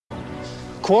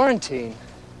Quarantine?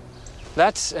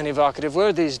 That's an evocative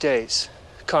word these days.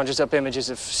 Conjures up images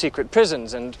of secret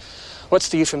prisons and what's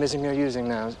the euphemism you're using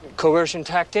now? Coercion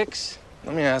tactics?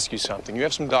 Let me ask you something. You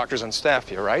have some doctors on staff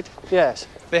here, right? Yes.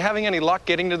 They having any luck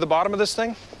getting to the bottom of this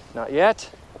thing? Not yet.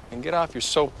 And get off your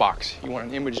soapbox. You want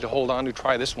an image to hold on to,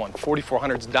 try this one.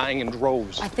 4400's dying in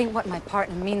droves. I think what my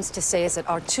partner means to say is that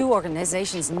our two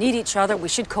organizations need each other. We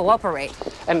should cooperate.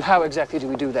 And how exactly do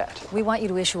we do that? We want you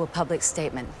to issue a public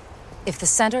statement. If the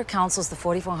center counsels the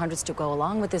 4400s to go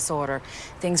along with this order,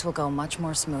 things will go much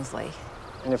more smoothly.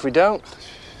 And if we don't?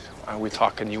 Why are we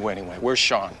talking to you anyway? Where's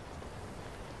Sean?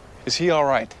 Is he all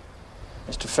right?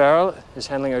 Mr. Farrell is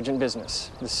handling urgent business.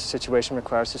 This situation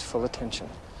requires his full attention.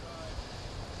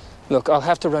 Look, I'll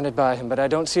have to run it by him, but I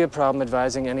don't see a problem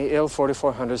advising any ill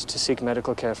 4400s to seek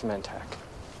medical care from NTAC.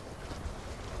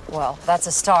 Well, that's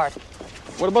a start.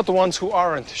 What about the ones who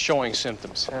aren't showing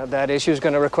symptoms? That issue is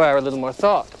going to require a little more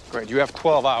thought. Great, you have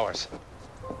 12 hours.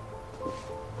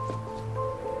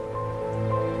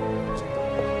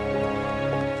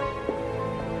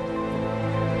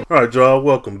 All right, y'all,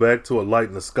 welcome back to A Light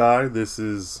in the Sky.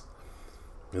 It's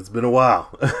been a while.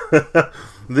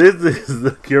 This is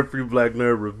the Carefree Black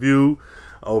Nerd review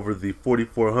over the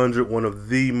 4400, one of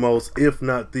the most, if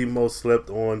not the most slept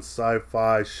on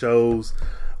sci-fi shows.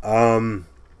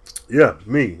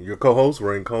 Me, your co-host,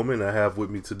 Rain Coleman. I have with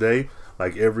me today,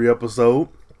 like every episode,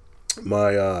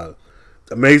 my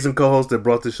amazing co-host that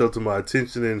brought this show to my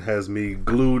attention and has me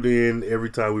glued in every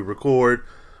time we record.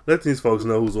 Let these folks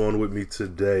know who's on with me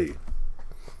today.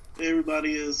 Hey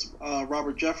everybody, is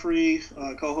Robert Jeffrey,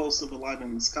 co-host of A Light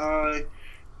in the Sky,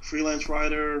 freelance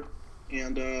writer,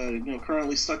 and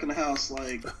currently stuck in the house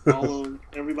like all of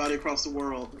everybody across the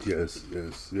world. Yes.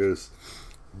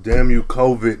 Damn you,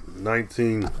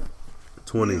 COVID-19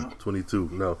 2022.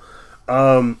 No.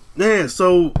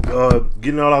 So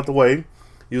getting all out the way,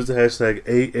 use the hashtag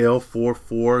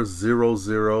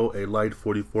AL4400, A Light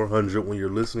 4400 when you're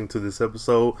listening to this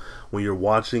episode, when you're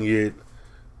watching it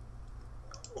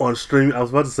on stream. I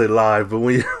was about to say live, but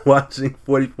when you're watching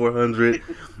 4400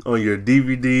 on your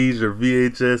DVDs, your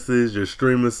VHSs, your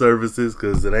streaming services,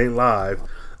 because it ain't live,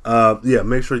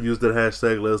 make sure you use that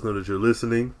hashtag. Let us know that you're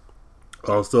listening.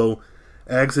 Also,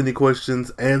 ask any questions,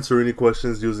 answer any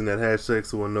questions using that hashtag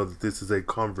so we'll know that this is a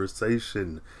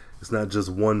conversation. It's not just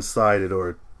one-sided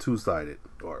or two-sided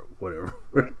or whatever.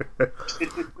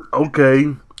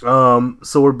 Okay,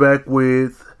 so we're back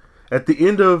with, at the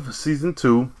end of Season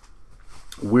 2,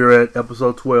 we're at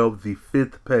Episode 12, the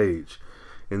 5th page.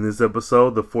 In this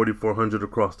episode, the 4400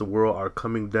 across the world are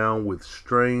coming down with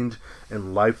strange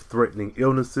and life-threatening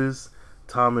illnesses.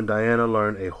 Tom and Diana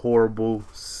learn a horrible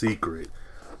secret.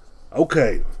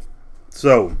 Okay,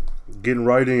 so, getting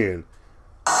right in.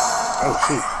 Oh,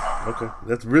 shoot. Okay,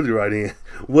 that's really right in.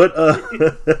 What,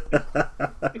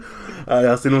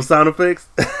 y'all see those sound effects?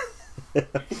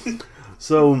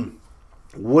 So,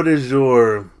 what is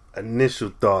your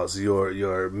initial thoughts,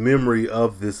 your memory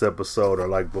of this episode? Or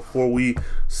like, before we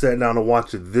sat down to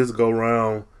watch it this go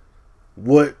round,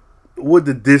 what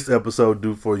did this episode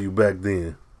do for you back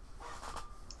then?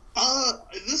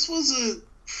 This was a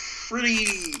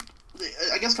pretty,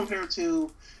 I guess, compared to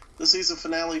the season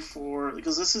finale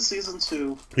because this is season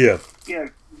 2. Yeah. Yeah,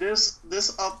 this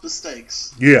upped the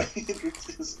stakes. Yeah.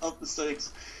 This upped the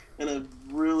stakes in a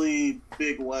really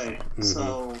big way. Mm-hmm.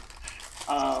 So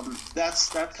that's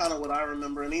kind of what I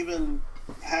remember. And even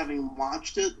having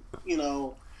watched it,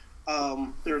 there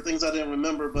are things I didn't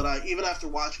remember, but even after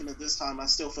watching it this time, I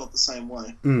still felt the same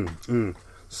way.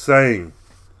 Same.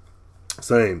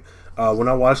 When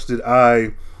I watched it,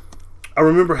 I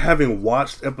remember having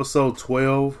watched episode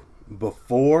 12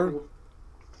 before,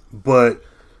 but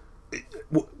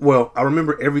I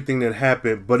remember everything that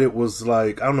happened, but it was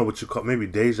like, I don't know what you call it, maybe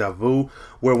deja vu,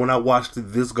 where when I watched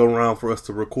it this go around for us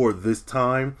to record this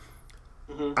time,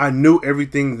 mm-hmm. I knew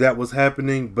everything that was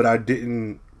happening, but I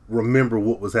didn't remember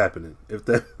what was happening, if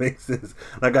that makes sense.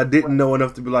 Like, I didn't know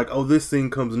enough to be like, oh, this scene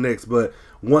comes next, but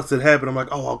once it happened, I'm like,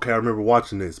 oh, okay, I remember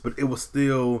watching this, but it was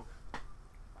still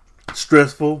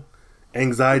stressful,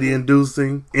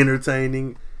 anxiety-inducing,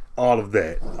 entertaining, all of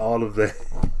that.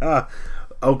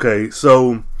 Okay,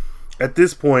 so at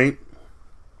this point,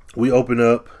 we open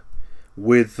up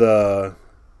with Uncle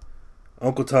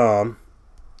Tom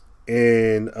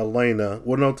and Elena.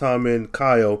 Well, no, Tom and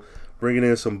Kyle bringing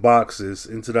in some boxes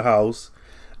into the house.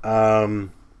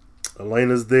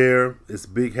 Elena's there. It's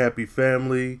big happy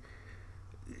family.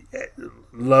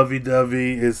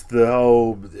 Lovey-dovey. It's the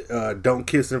whole don't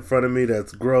kiss in front of me.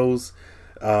 That's gross.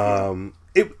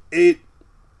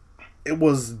 It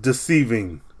was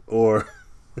deceiving, or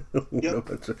Yep.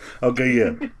 Okay,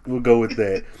 yeah, we'll go with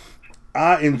that.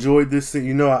 I enjoyed this scene.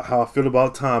 You know how I feel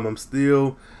about Tom. I'm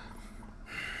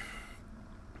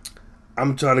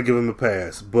trying to give him a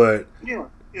pass, but yeah.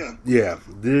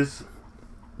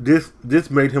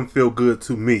 This made him feel good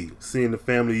to me, seeing the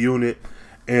family unit,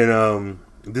 and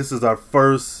this is our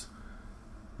first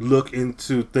look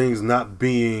into things not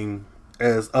being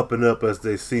as up and up as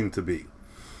they seem to be.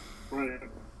 Right.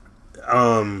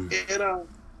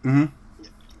 Mm-hmm.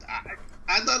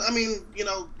 I thought, I mean, you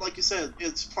know, like you said,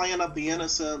 it's playing up the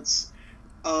innocence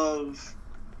of,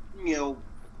 you know,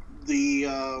 the,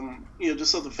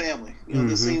 just of the family. You know,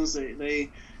 this seems they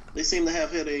seem to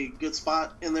have hit a good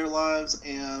spot in their lives,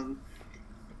 and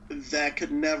that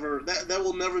could never, that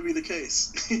will never be the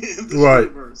case in this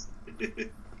universe.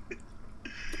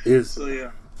 So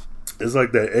yeah, it's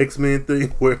like that X-Men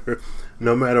thing where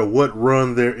no matter what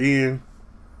run they're in,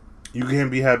 you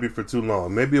can't be happy for too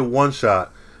long. Maybe a one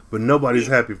shot, but nobody's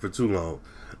happy for too long.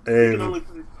 And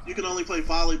you can only play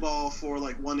volleyball for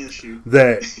like one issue.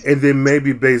 That, and then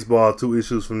maybe baseball 2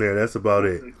 issues from there. That's about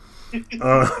it.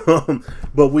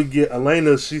 But we get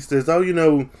Elena. She says, "Oh, you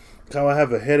know, how I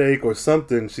have a headache or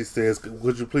something." She says,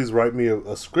 "Would you please write me a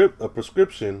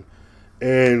prescription?"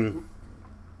 And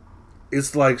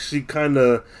it's like she kind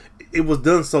of, it was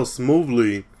done so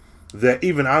smoothly that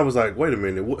even I was like, "Wait a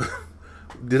minute, what?"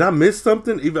 Did I miss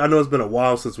something? Even I know it's been a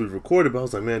while since we've recorded, but I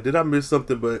was like, man, did I miss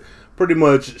something? But pretty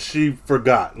much she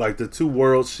forgot. Like the 2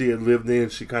 worlds she had lived in,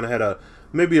 she kind of had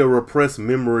maybe a repressed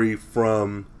memory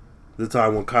from the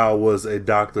time when Kyle was a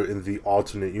doctor in the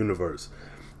alternate universe.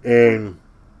 And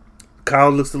Kyle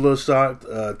looks a little shocked.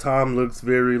 Tom looks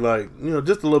very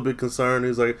just a little bit concerned.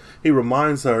 He's like, he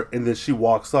reminds her, and then she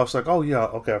walks off. She's like, oh yeah,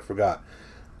 okay, I forgot.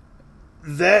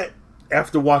 That,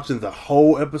 after watching the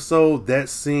whole episode, that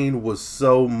scene was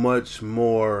so much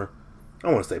more, I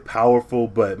don't want to say powerful,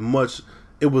 but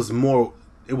it was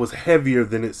heavier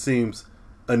than it seems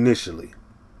initially.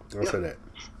 I'll say that.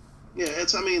 Yeah,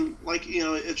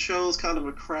 it shows kind of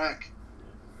a crack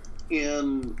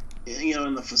in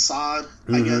the facade,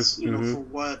 I guess, for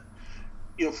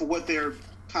what they're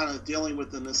kind of dealing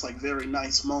with in this, like, very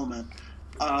nice moment.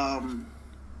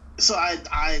 So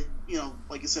I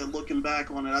like I said, looking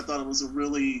back on it, I thought it was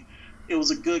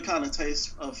a good kind of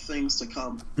taste of things to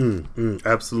come.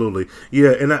 Absolutely.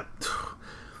 Yeah, and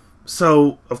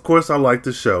so of course I like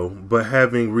the show, but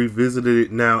having revisited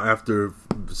it now after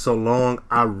so long,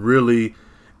 I really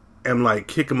am like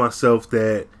kicking myself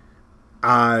that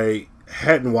I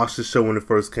hadn't watched the show when it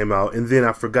first came out, and then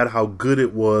I forgot how good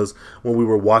it was when we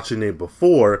were watching it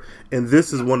before. And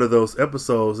this is one of those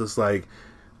episodes. It's like,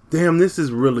 damn, this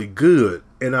is really good.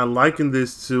 And I liken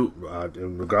this to,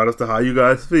 regardless of how you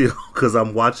guys feel, because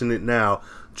I'm watching it now,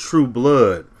 True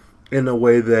Blood, in a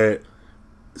way that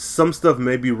some stuff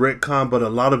may be retcon, but a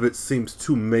lot of it seems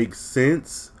to make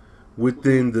sense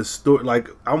within the story. Like,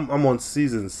 I'm on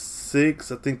season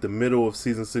 6, I think the middle of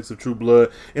season 6 of True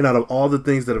Blood, and out of all the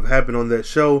things that have happened on that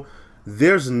show,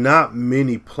 there's not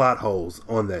many plot holes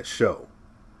on that show.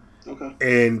 Okay.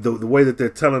 And the way that they're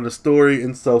telling the story,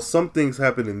 and so some things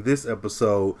happened in this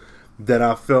episode that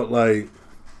I felt like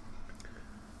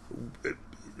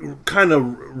kind of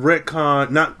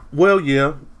retcon,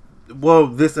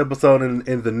 this episode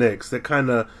and the next, that kind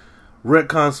of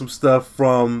retcon some stuff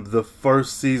from the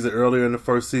first season, earlier in the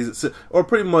first season, or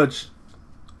pretty much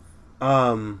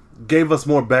gave us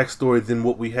more backstory than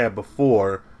what we had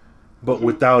before. But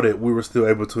without it, we were still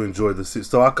able to enjoy the season.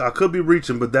 So I could be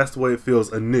reaching, but that's the way it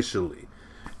feels initially.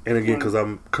 And again, because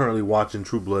I'm currently watching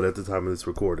True Blood at the time of this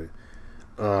recording.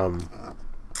 That.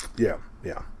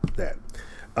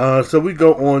 So we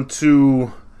go on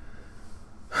to,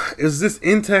 is this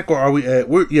Intech, or are we at,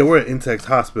 we're at Intech's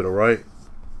hospital, right?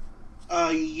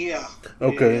 Yeah.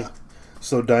 Okay. Yeah.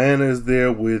 So Diana is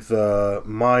there with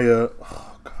Maya.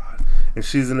 Oh, God. And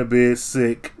she's in a bed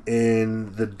sick,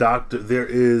 and the doctor, there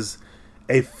is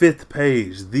the fifth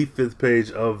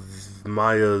page of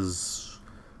Maya's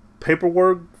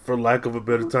paperwork, for lack of a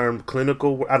better term,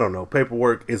 clinical, I don't know,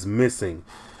 paperwork is missing.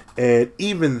 And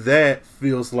even that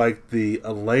feels like the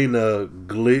Elena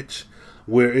glitch,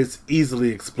 where it's easily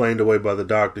explained away by the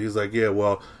doctor. He's like, yeah,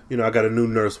 well, I got a new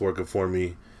nurse working for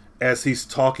me. As he's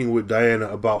talking with Diana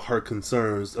about her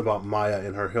concerns about Maya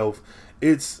and her health,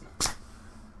 this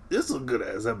is a good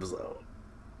ass episode.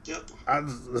 Yep.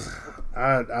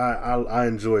 I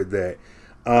enjoyed that.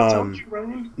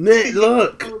 Man,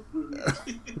 Look,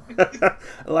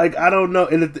 like, I don't know,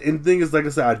 and the thing is, like I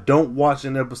said, I don't watch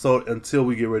an episode until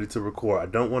we get ready to record. I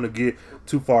don't want to get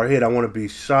too far ahead. I want to be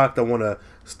shocked. I want to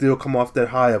still come off that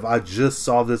high of I just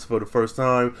saw this for the first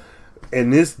time.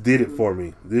 And this did it for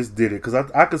me. This did it. Because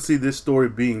I could see this story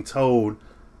being told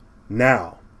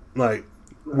now. Like,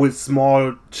 with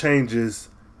small changes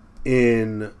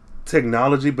in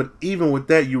technology. But even with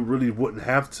that, you really wouldn't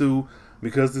have to.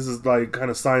 Because this is like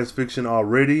kind of science fiction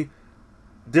already.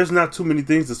 There's not too many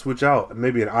things to switch out.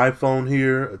 Maybe an iPhone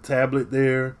here, a tablet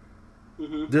there.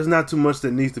 There's not too much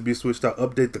that needs to be switched out.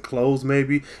 Update the clothes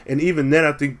maybe. And even then,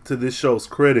 I think to this show's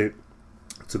credit,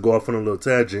 to go off on a little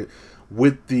tangent,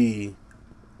 with the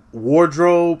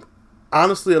wardrobe,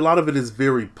 honestly, a lot of it is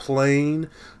very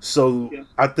plain. So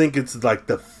I think it's like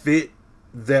the fit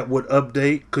that would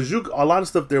update. Because a lot of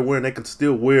stuff they're wearing, they can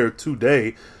still wear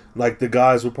today. Like the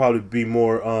guys would probably be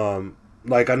more,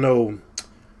 like I know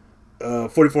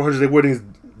 4400, they wear these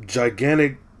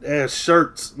gigantic ass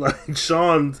shirts. Like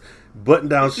Sean's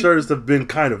button-down shirts have been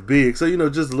kind of big. So,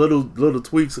 just little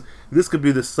tweaks. This could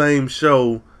be the same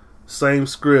show, same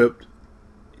script,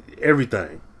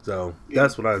 everything. So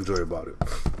that's what I enjoy about it.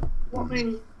 Well, I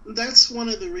mean, that's one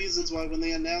of the reasons why when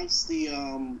they announced the,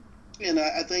 and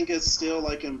I think it's still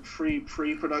like in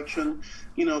pre-production,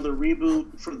 the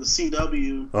reboot for the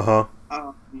CW.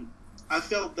 I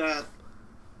felt that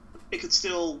it could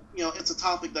still, it's a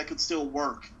topic that could still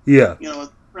work. Yeah. A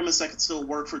premise that could still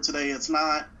work for today. It's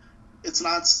not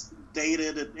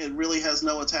dated. It really has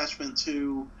no attachment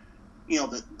to,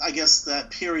 I guess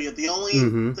that period. The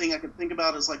only thing I can think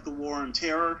about is like the war on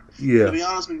terror. Yeah. To be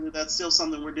honest with you, that's still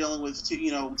something we're dealing with,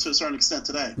 to a certain extent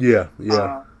today. Yeah.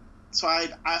 So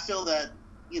I feel that,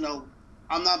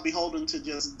 I'm not beholden to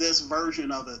just this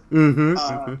version of it.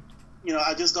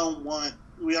 I just don't want.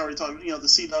 We already talked, the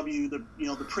CW, the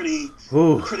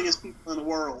prettiest people in the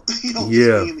world, just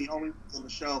being the only people on the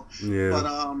show. Yeah. But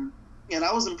and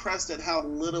I was impressed at how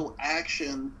little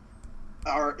action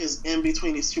is in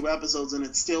between these two episodes, and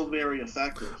it's still very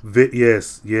effective.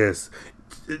 Yes.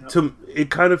 It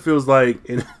kind of feels like,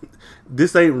 and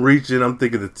this ain't reaching, I'm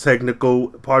thinking the technical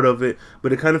part of it,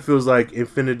 but it kind of feels like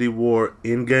Infinity War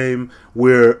Endgame,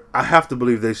 where I have to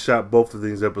believe they shot both of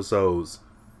these episodes,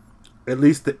 at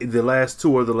least the last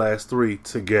two or the last three,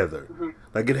 together.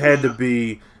 Like it had to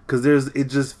be, because it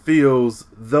just feels,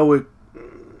 though it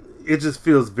just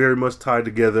feels very much tied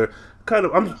together. Kind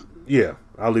of,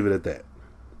 I'll leave it at that.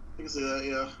 I can see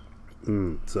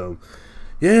that, So,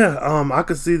 I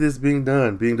could see this being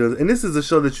done. And this is a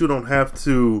show that you don't have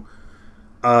to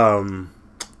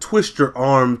twist your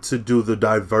arm to do the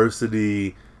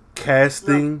diversity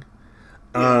casting.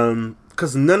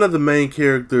 Because none of the main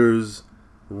characters'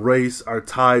 race are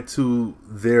tied to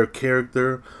their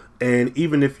character. And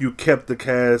even if you kept the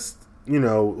cast,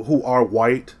 who are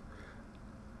white,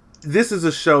 this is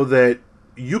a show that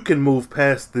you can move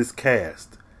past this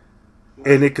cast.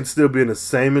 And it can still be in the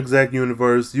same exact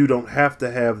universe. You don't have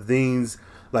to have these,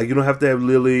 like you don't have to have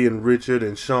Lily and Richard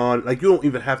and Sean. Like you don't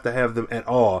even have to have them at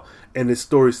all. And the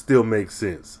story still makes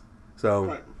sense.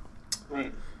 So,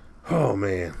 right. Oh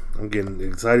man, I'm getting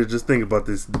excited just thinking about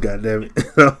this. Goddamn it.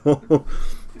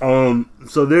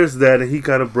 So there's that, and he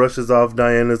kind of brushes off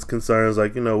Diana's concerns,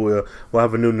 like we'll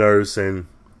have a new nurse, and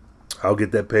I'll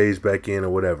get that page back in or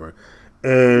whatever.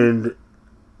 And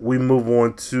we move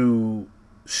on to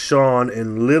Sean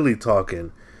and Lily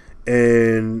talking,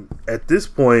 and at this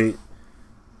point,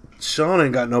 Sean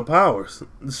ain't got no powers.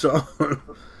 Sean,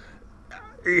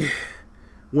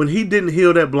 when he didn't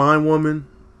heal that blind woman,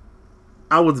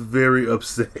 I was very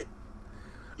upset.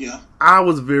 Yeah. I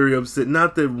was very upset.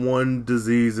 Not that one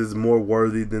disease is more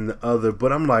worthy than the other,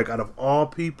 but I'm like, out of all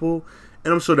people,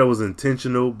 and I'm sure that was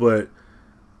intentional, but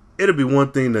it'd be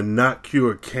one thing to not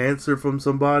cure cancer from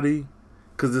somebody,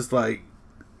 because it's like,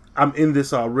 I'm in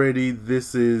this already.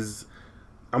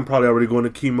 I'm probably already going to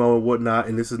chemo and whatnot,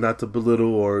 and this is not to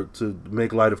belittle or to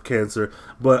make light of cancer,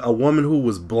 but a woman who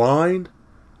was blind,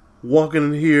 walking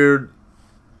in here,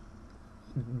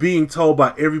 being told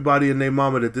by everybody and their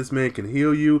mama that this man can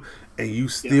heal you, and you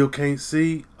still can't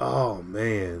see. Oh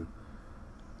man,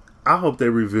 I hope they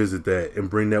revisit that and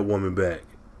bring that woman back,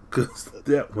 because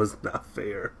that was not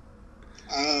fair.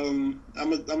 I'm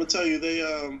gonna tell you,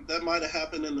 that might have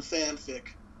happened in the fanfic.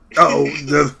 Oh,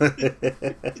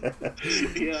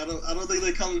 yeah, I don't think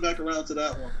they're coming back around to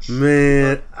that one.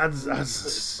 Man,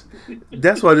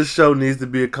 that's why this show needs to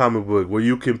be a comic book where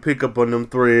you can pick up on them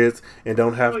threads and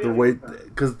don't have to wait.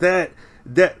 Because that,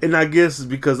 and I guess it's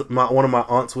because one of my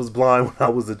aunts was blind when I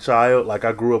was a child. Like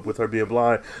I grew up with her being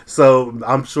blind, so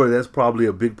I'm sure that's probably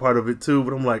a big part of it too.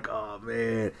 But I'm like, oh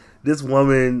man, this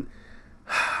woman,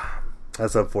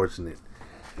 that's unfortunate.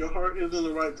 Your heart is in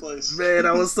the right place. Man,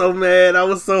 I was so mad. I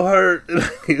was so hurt.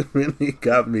 It really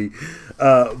got me.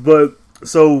 But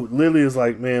so Lily is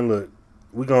like, man, look,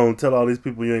 we gonna tell all these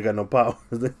people you ain't got no powers.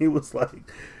 Then he was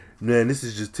like, man, this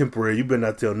is just temporary. You better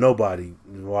not tell nobody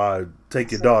while I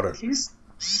take your daughter. He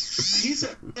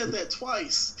said that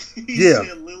twice. He Yeah.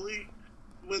 said Lily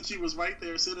when she was right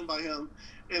there sitting by him,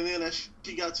 and then as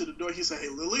she got to the door, he said, "Hey,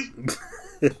 Lily,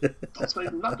 don't say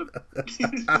nothing."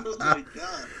 I was like,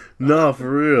 God. No,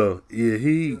 for real.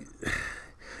 Yeah,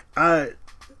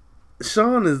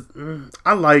 Sean is.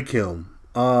 I like him.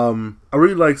 I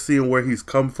really like seeing where he's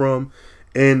come from,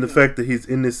 and the fact that he's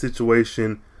in this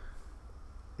situation.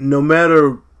 No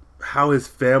matter how his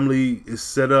family is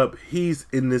set up, he's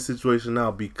in this situation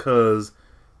now because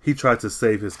he tried to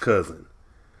save his cousin.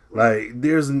 Like,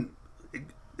 and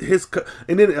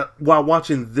then while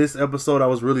watching this episode, I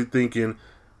was really thinking,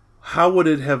 how would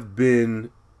it have been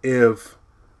if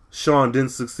Sean didn't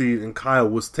succeed and Kyle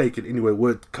was taken anyway?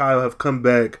 Would Kyle have come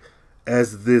back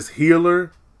as this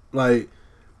healer? Like,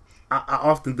 I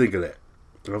often think of that.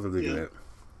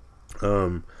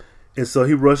 And so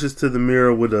he rushes to the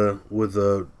mirror with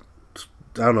a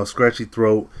I don't know, scratchy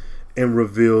throat, and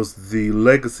reveals the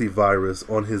legacy virus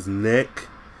on his neck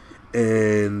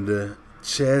and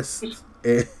chest.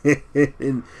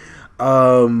 And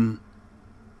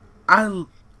I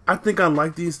think I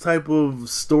like these type of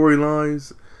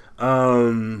storylines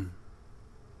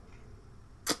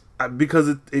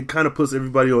because it kind of puts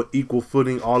everybody on equal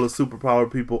footing. All the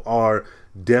superpower people are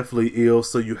definitely ill,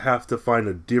 so you have to find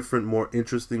a different, more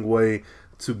interesting way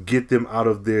to get them out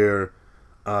of their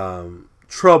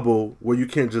trouble, where you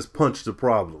can't just punch the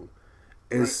problem.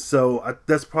 And so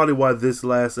that's probably why this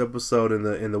last episode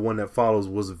and the one that follows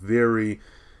was very.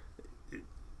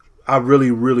 I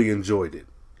really, really enjoyed it.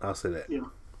 I'll say that. Yeah.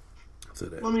 I'll say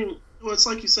that. I mean, well, it's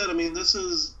like you said. I mean, this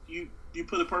is you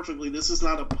put it perfectly. This is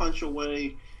not a punch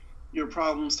away your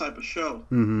problems type of show.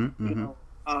 Mm-hmm, mm-hmm. You know?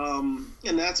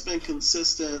 And that's been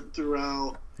consistent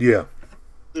throughout. Yeah.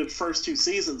 The first two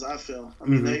seasons, I feel. I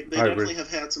mean, they definitely have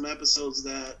had some episodes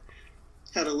that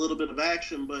had a little bit of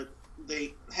action, but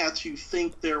they had to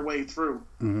think their way through,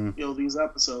 these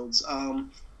episodes.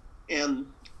 And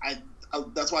I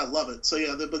that's why I love it. So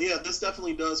yeah, but yeah, this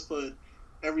definitely does put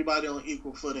everybody on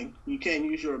equal footing. You can't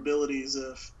use your abilities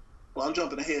if, well, I'm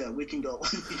jumping ahead. We can go.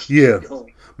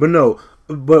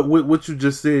 But what you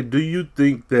just said, do you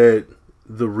think that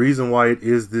the reason why it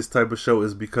is this type of show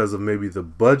is because of maybe the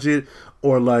budget,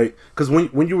 or like, because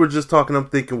when you were just talking, I'm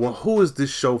thinking, well, who is this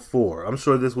show for? I'm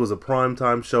sure this was a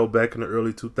primetime show back in the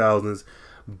early 2000s,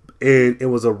 and it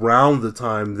was around the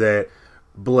time that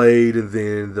Blade and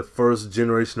then the first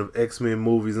generation of X-Men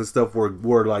movies and stuff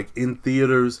were like in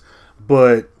theaters.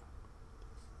 But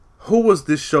who was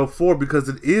this show for? Because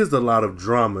it is a lot of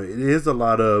drama. It is a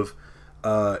lot of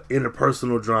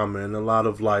interpersonal drama and a lot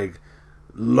of like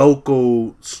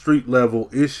local street level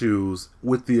issues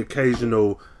with the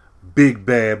occasional big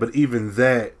bad, but even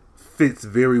that fits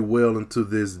very well into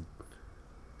this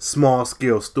small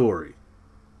scale story.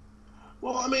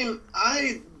 Well, I mean,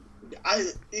 I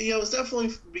it's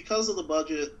definitely because of the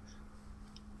budget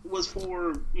was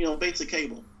for, basic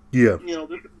cable. Yeah.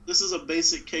 This is a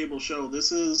basic cable show.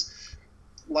 This is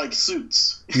like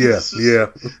Suits. Yeah, yeah.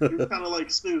 It's kind of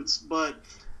like Suits, but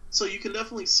so you can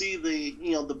definitely see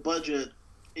the budget.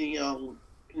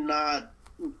 Not.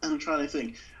 I'm trying to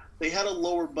think. They had a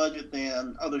lower budget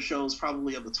than other shows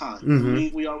probably at the time.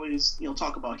 Mm-hmm. We always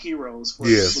talk about Heroes, where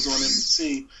it was on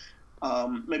NBC.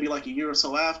 Maybe like a year or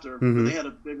so after, but they had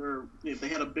a bigger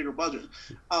budget.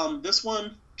 This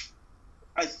one,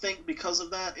 I think because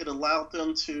of that, it allowed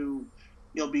them to,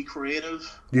 be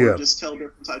creative or just tell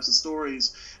different types of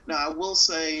stories. Now, I will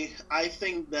say, I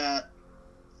think that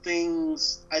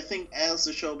as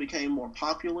the show became more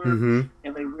popular and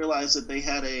they realized that they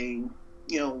had a,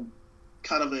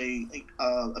 kind of a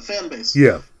fan base.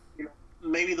 Yeah.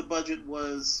 Maybe the budget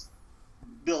was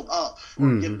built up,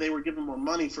 or they were given more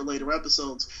money for later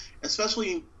episodes,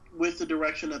 especially with the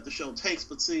direction that the show takes.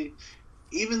 But see,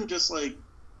 even just like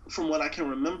from what I can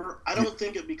remember, I don't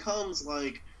think it becomes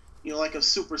like like a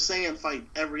Super Saiyan fight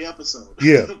every episode.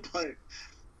 Yeah.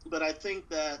 but I think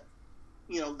that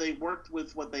they worked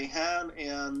with what they had,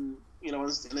 and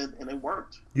and it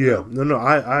worked. Yeah. No,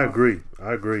 I agree.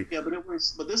 Yeah,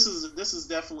 but this is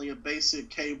definitely a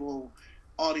basic cable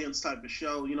audience type of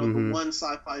show. The one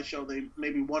sci-fi show,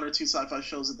 maybe one or two sci-fi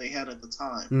shows that they had at the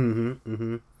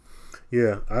time.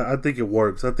 Yeah, I think it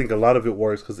works. I think a lot of it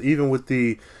works because even with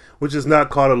which is not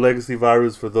called a legacy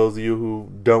virus, for those of you who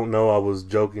don't know, I was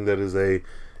joking that is a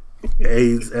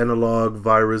AIDS analog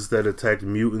virus that attacked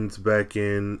mutants back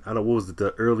in, I don't know, what was it,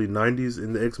 the early 90s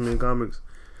in the X-Men comics?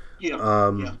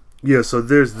 Yeah, so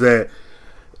there's that.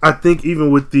 I think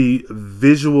even with the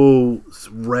visual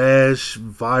rash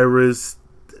virus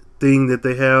thing that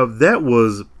they have, that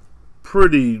was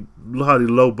pretty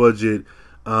low budget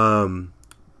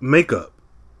makeup.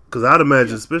 Because I'd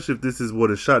imagine, especially if this is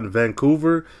what is shot in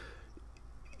Vancouver,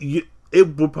 it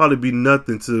will probably be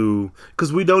nothing to...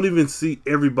 Because we don't even see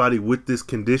everybody with this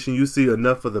condition. You see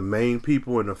enough of the main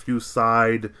people and a few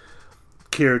side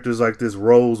characters like this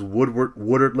Rose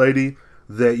Woodard lady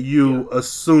that you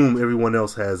assume everyone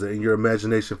else has it and your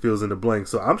imagination fills in the blank.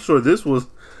 So I'm sure this was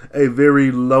a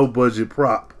very low budget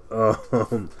prop.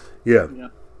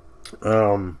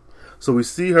 So we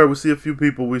see her, we see a few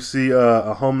people, we see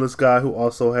a homeless guy who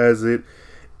also has it,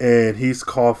 and he's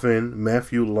coughing.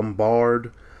 Matthew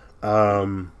Lombard.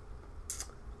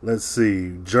 Let's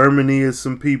see, Germany is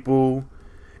some people.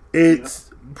 It's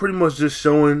pretty much just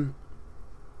showing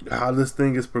how this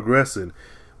thing is progressing,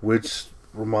 which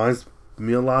reminds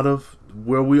me a lot of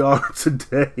where we are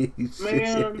today.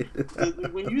 Man,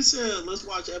 when you said let's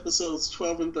watch episodes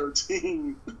 12 and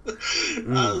 13,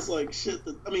 I was like, shit.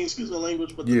 Excuse my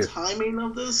language, but the timing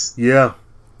of this, is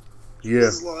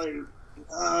like,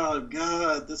 oh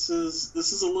god, this is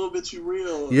a little bit too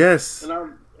real. Yes, and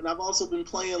I've also been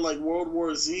playing like World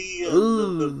War Z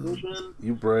and the Division.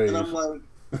 You brave. And I'm like,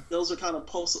 those are kind of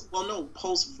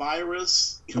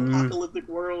post-virus, apocalyptic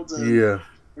worlds. And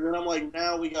then I'm like,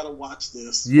 now we gotta watch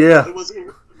this. Yeah.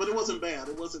 But it wasn't bad.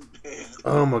 It wasn't bad.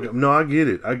 Oh my god. No, I get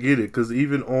it. Because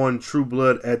even on True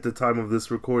Blood at the time of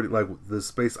this recording, like the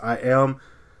space I am,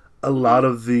 a lot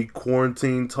of the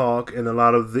quarantine talk and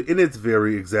and it's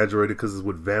very exaggerated because it's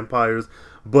with vampires,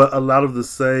 but a lot of the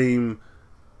same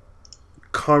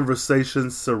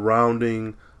conversations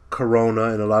surrounding Corona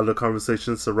and a lot of the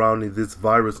conversations surrounding this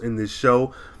virus in this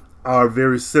show are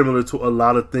very similar to a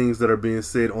lot of things that are being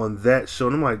said on that show.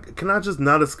 And I'm like, can I just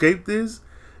not escape this?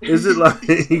 Is it like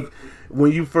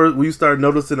when you start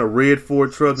noticing a red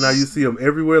Ford truck, now you see them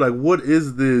everywhere? Like, what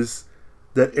is this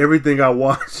that everything I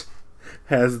watch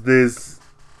has this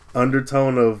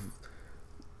undertone of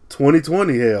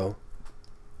 2020 hell?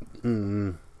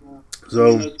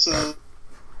 So,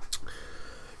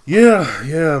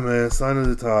 yeah, man, sign of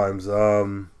the times.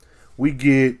 We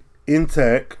get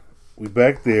Intact. We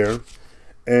back there,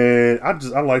 and I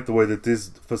like the way that this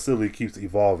facility keeps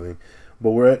evolving.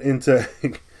 But we're at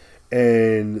Intact,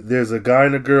 and there's a guy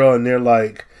and a girl, and they're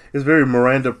like, it's very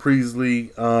Miranda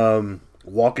Priestley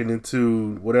walking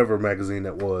into whatever magazine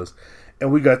that was.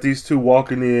 And we got these two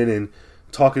walking in and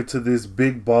talking to this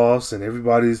big boss, and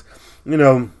everybody's,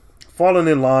 falling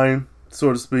in line,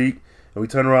 so to speak. And we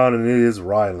turn around, and it is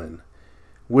Rylan,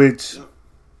 which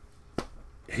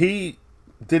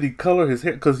did he color his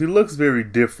hair? Because he looks very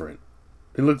different.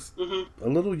 He looks a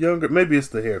little younger. Maybe it's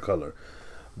the hair color.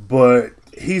 But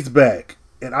he's back.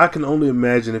 And I can only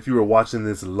imagine if you were watching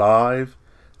this live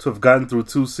to have gotten through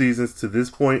 2 seasons to this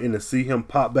point and to see him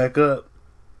pop back up.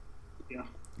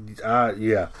 I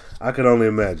can only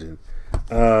imagine.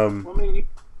 You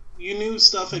knew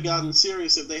stuff had gotten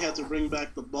serious if they had to bring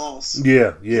back the boss.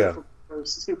 Yeah.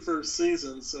 First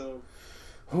season, so.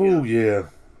 Oh, yeah.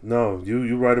 No,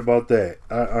 you're right about that.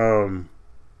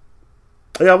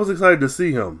 I was excited to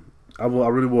see him. I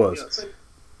really was.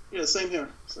 Same here.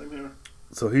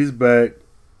 So he's back,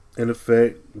 in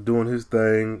effect, doing his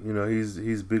thing.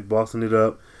 He's big bossing it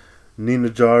up.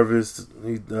 Nina Jarvis,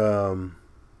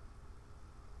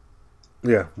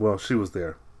 she was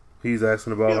there. He's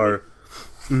asking about her.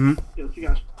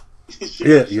 Mm-hmm.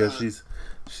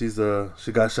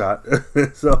 She got shot.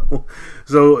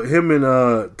 so him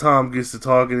and Tom gets to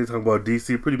talking. They talk about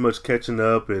DC, pretty much catching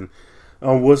up and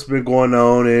on what's been going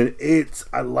on. And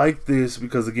I like this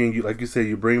because again, like you said,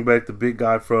 you bring back the big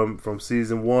guy from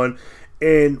season 1.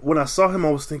 And when I saw him,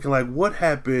 I was thinking like, what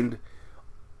happened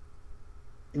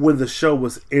when the show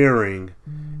was airing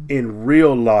in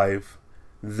real life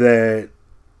that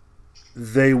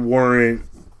he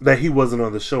wasn't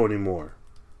on the show anymore?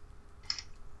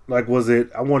 Like,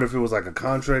 I wonder if it was like a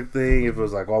contract thing, if it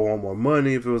was like, I want more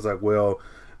money, if it was like, well,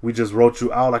 we just wrote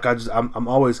you out. Like, I'm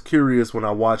always curious when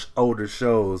I watch older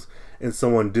shows and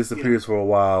someone disappears for a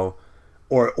while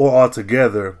or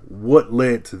altogether, what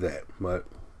led to that? But,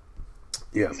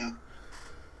 yeah.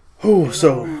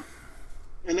 And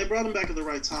they brought him back at the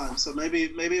right time, so maybe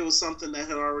it was something that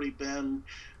had already been,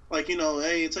 like,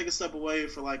 hey, take a step away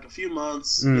for like a few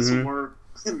months, get some work,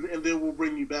 and then we'll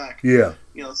bring you back. Yeah.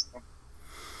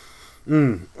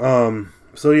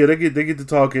 So yeah, they get to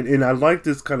talking, and I like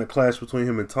this kind of clash between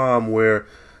him and Tom, where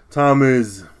Tom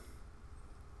is,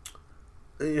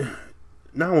 now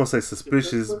I want to say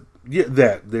suspicious.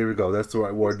 Yeah, there we go. That's the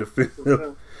right word.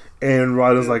 Definitive. And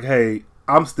Rylan's like, hey,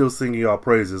 I'm still singing y'all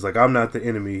praises. Like, I'm not the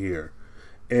enemy here,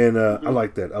 and I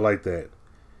like that.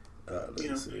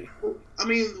 Let's see. I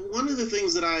mean, one of the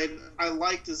things that I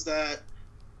liked is that,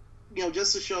 you know,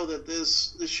 just to show that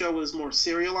this show is more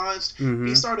serialized,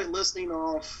 he started listing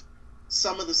off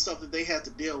some of the stuff that they had to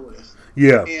deal with.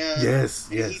 Yeah. And yes.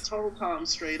 he told Tom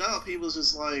straight up, he was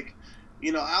just like,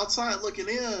 you know, outside looking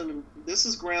in, this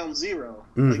is ground zero.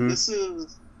 Like, this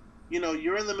is, you know,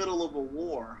 you're in the middle of a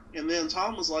war. And then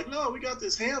Tom was like, no, we got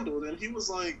this handled. And he was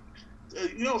like,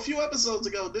 you know, a few episodes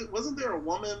ago, wasn't there a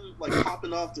woman, like,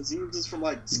 popping off diseases from,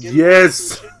 like, skin?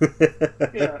 Yes. And shit?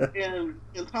 Yeah.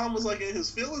 And Tom was, like, in his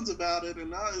feelings about it.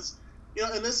 And now it's, you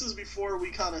know, and this is before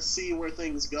we kind of see where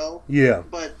things go. Yeah.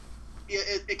 But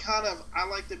it kind of, I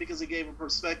liked it because it gave a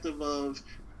perspective of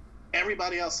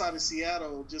everybody outside of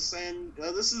Seattle just saying,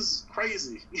 this is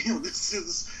crazy. You know, this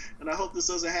is, and I hope this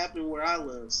doesn't happen where I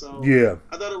live. So yeah,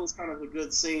 I thought it was kind of a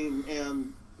good scene,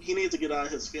 and he needs to get out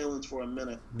of his feelings for a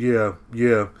minute. Yeah.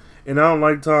 And I don't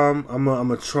like Tom. I'm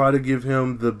gonna try to give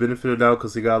him the benefit of the doubt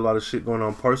because he got a lot of shit going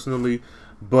on personally.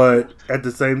 But at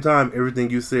the same time, everything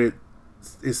you said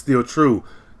is still true.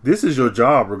 This is your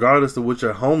job, regardless of what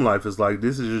your home life is like.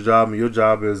 This is your job, and your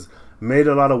job has made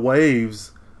a lot of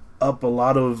waves up a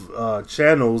lot of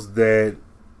channels that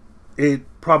it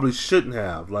probably shouldn't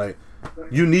have. Like,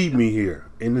 you need me here,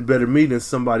 and it better me than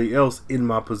somebody else in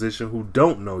my position who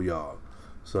don't know y'all.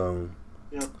 So,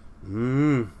 Yeah.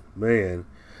 Man.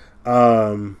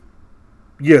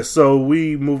 Yeah, so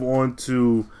we move on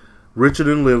to Richard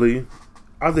and Lily.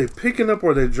 Are they picking up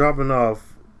or are they dropping off?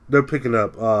 They're picking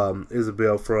up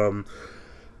Isabel from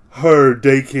her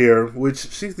daycare, which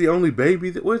she's the only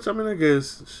baby, which, I mean, I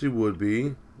guess she would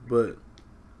be, but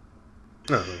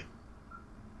I don't know.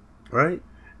 Right?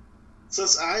 So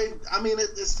I mean,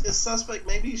 it's suspect.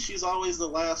 Maybe she's always the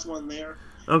last one there.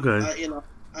 Okay. You know,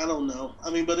 I don't know. I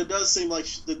mean, but it does seem like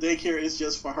the daycare is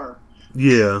just for her.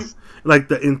 Yeah. Like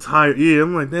the entire,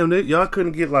 I'm like, damn, y'all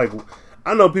couldn't get, like,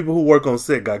 I know people who work on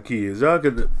set got kids. Y'all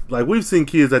could, like, we've seen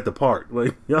kids at the park.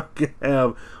 Like, y'all can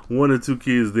have 1 or 2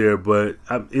 kids there, but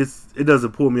it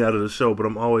doesn't pull me out of the show. But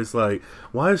I'm always like,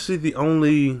 why is she the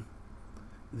only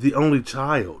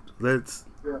child? That's,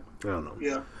 Yeah. I don't know.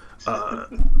 Yeah.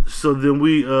 So then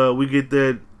we get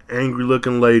that angry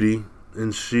looking lady,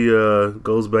 and she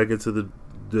goes back into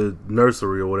the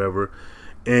nursery or whatever,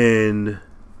 and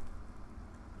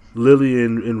Lily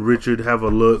and Richard have a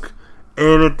look,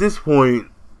 and at this point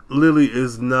Lily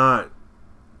is not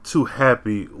too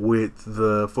happy with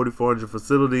the 4400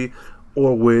 facility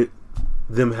or with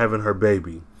them having her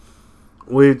baby,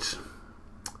 which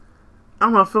I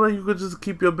don't know, I feel like you could just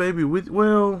keep your baby with,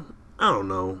 well, I don't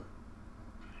know.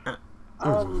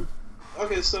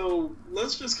 Okay, so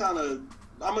let's just kind of,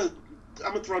 I'm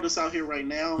gonna throw this out here right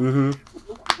now.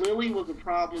 Lily was a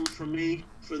problem for me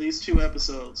for these 2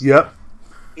 episodes. Yep.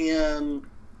 And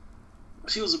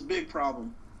she was a big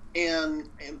problem. And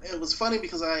it was funny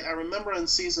because I remember in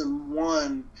season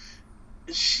 1,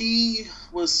 she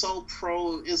was so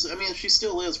I mean, she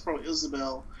still is pro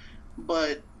Isabel,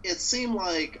 but it seemed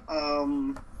like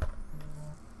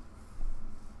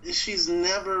she's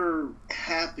never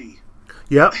happy.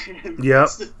 Yep.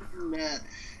 That's the thing that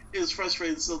is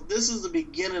frustrating. So this is the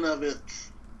beginning of it,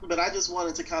 but I just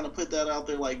wanted to kind of put that out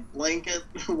there, like blanket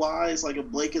wise, like a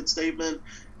blanket statement.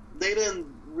 They didn't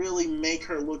really make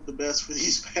her look the best for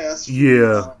these past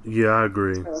I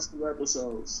agree. past 2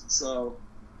 episodes. So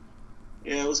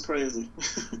yeah, it was crazy.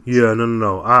 Yeah,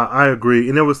 no. I agree.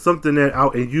 And there was something that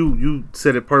and you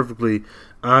said it perfectly.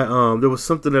 There was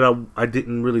something that I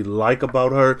didn't really like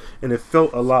about her, and it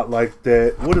felt a lot like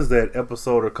that. What is that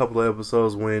episode or a couple of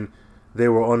episodes when they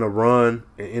were on a run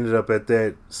and ended up at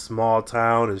that small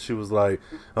town, and she was like,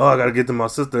 "Oh, I gotta get to my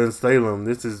sister in Salem.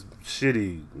 This is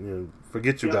shitty. You know,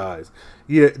 forget you guys."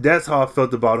 Yeah, that's how I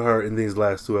felt about her in these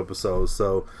last 2 episodes.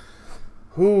 So,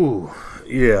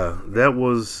 that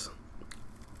was,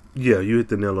 you hit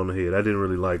the nail on the head. I didn't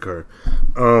really like her.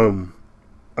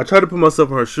 I try to put myself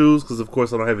in her shoes because, of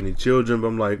course, I don't have any children. But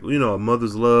I'm like, a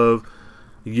mother's love.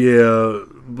 Yeah,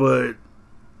 but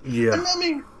yeah. And I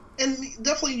mean, and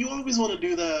definitely, you always want to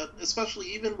do that, especially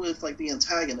even with like the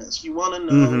antagonist. You want to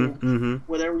know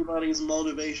what everybody's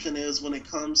motivation is when it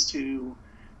comes to,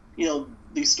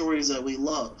 these stories that we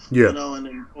love, and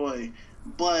enjoy.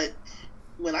 But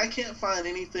when I can't find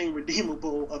anything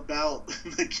redeemable about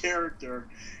the character,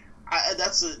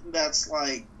 that's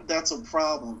a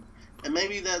problem. And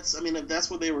maybe if that's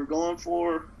what they were going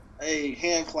for, a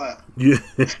hand clap. Yeah.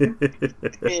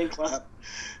 Hand clap.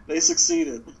 They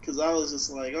succeeded. Because I was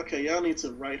just like, okay, y'all need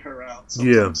to write her out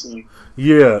sometime soon.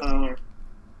 Yeah.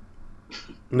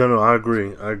 No, I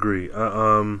agree.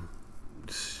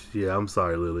 I'm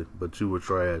sorry, Lily, but you were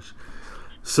trash.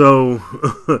 So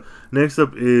next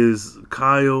up is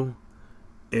Kyle,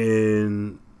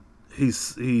 and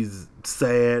he's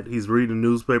sad. He's reading a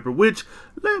newspaper, which,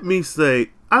 let me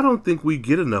say, I don't think we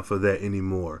get enough of that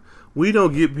anymore. We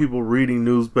don't get people reading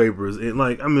newspapers, and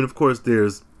of course,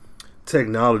 there's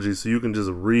technology, so you can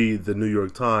just read the New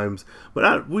York Times,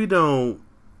 but we don't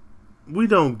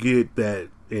get that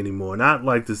anymore. And I'd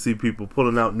like to see people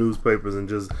pulling out newspapers and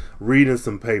just reading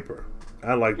some paper.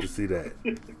 I'd like to see that.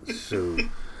 Shoot.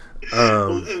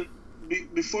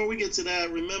 Before we get to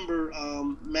that, remember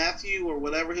Matthew, or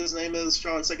whatever his name is,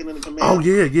 Sean's second in command. Oh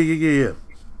yeah. Yeah,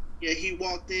 he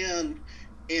walked in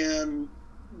and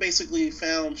basically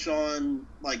found Sean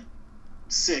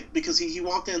sick, because he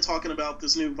walked in talking about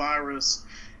this new virus,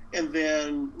 and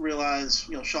then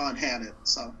realized Sean had it.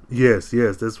 So yes,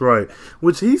 that's right.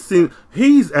 Which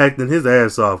he's acting his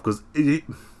ass off, because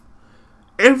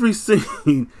every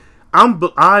scene.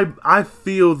 I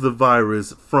feel the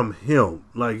virus from him.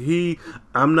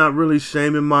 I'm not really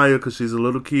shaming Maya because she's a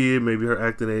little kid. Maybe her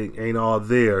acting ain't all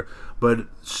there. But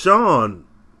Sean,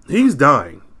 he's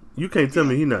dying. You can't tell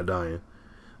me he's not dying.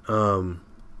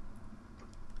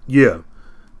 Yeah.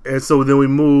 And so then we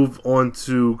move on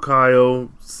to Kyle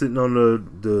sitting on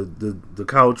the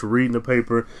couch reading the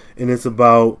paper, and it's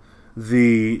about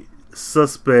the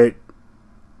suspect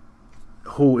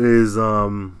who is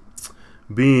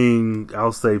being,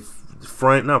 I'll say,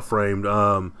 framed for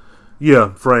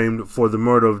the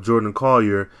murder of Jordan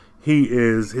Collier.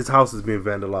 His house is being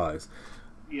vandalized.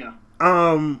 Yeah.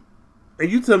 And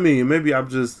you tell me, maybe I'm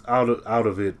just out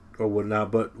of it or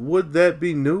whatnot, but would that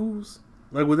be news?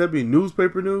 Would that be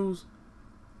newspaper news?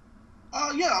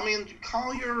 Yeah,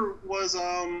 Collier was,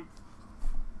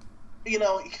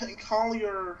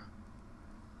 Collier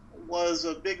was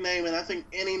a big name, and I think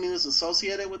any news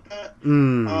associated with that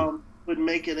would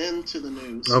make it into the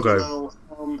news. Okay.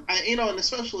 And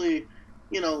especially,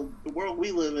 the world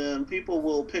we live in, people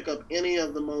will pick up any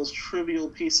of the most trivial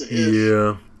piece of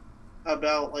ish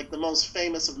about the most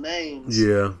famous of names.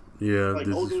 Yeah, this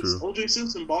is true. O.J.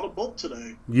 Simpson bought a boat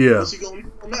today. Yeah. What's he going to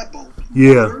do on that boat?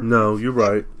 Yeah, no, you're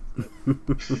right.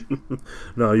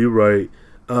 No, you're right.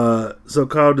 So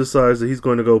Kyle decides that he's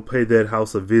going to go pay that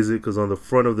house a visit, because on the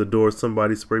front of the door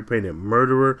somebody spray painted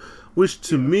murderer, which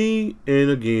to me, and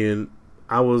again,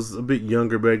 I was a bit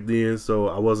younger back then, so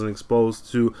I wasn't exposed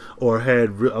to or had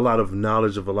a lot of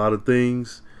knowledge of a lot of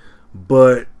things,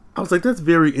 but I was like, that's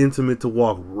very intimate to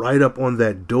walk right up on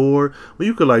that door. Well,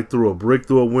 you could throw a brick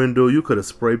through a window. You could have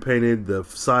spray painted the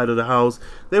side of the house.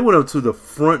 They went up to the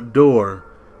front door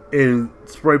and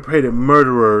spray painted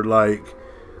murderer,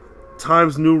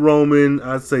 Times New Roman,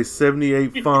 I'd say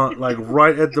 78 font,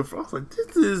 right at the front. I was like,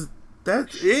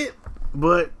 that's it.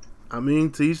 But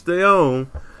to each their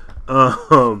own.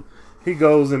 He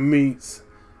goes and meets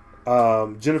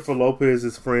Jennifer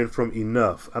Lopez's friend from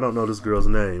Enough. I don't know this girl's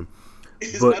name.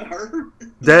 Is that her?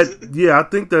 Yeah, I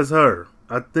think that's her.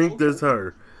 That's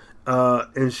her.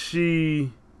 And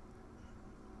she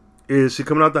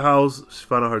coming out the house. She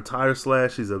found out her tire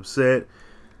slashed. She's upset.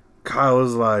 Kyle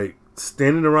is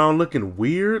standing around looking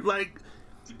weird.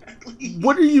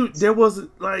 What are you? There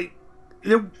wasn't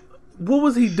what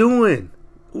was he doing?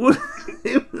 What?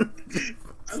 I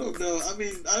don't know. I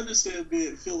understand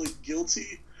feeling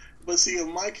guilty. But see,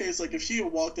 in my case, if she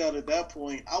had walked out at that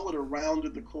point, I would have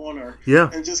rounded the corner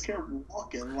and just kept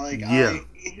walking.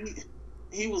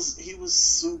 He was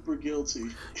super guilty.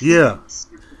 Yeah.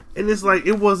 And it's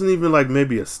it wasn't even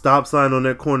maybe a stop sign on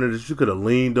that corner that you could have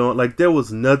leaned on. There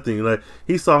was nothing.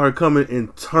 He saw her coming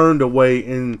and turned away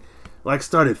and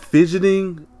started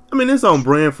fidgeting. It's on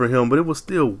brand for him, but it was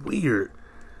still weird.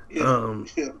 Yeah.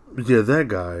 Yeah, that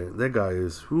guy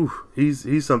is, whew,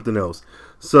 he's something else.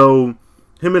 So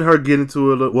him and her get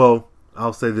into it. Well,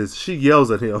 I'll say this: she yells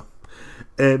at him,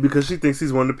 and because she thinks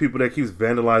he's one of the people that keeps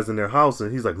vandalizing their house,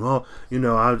 and he's like, "Well,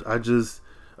 I just,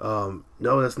 no,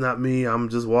 that's not me. I'm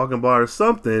just walking by or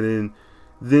something." And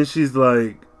then she's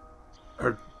like,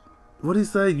 "What do you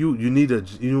say? You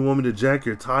want me to jack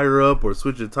your tire up or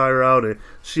switch your tire out?" And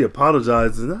she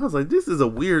apologizes, and I was like, "This is a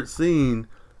weird scene."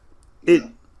 It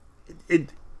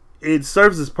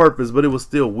serves its purpose, but it was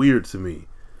still weird to me.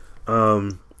 So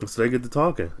they get to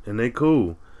talking, and they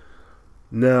cool.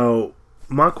 Now,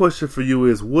 my question for you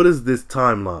is, what is this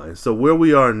timeline? So where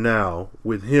we are now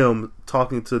with him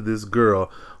talking to this girl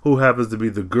who happens to be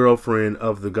the girlfriend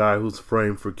of the guy who's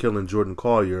framed for killing Jordan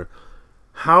Collier.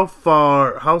 How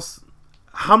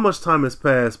much time has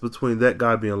passed between that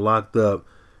guy being locked up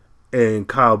and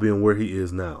Kyle being where he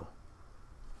is now?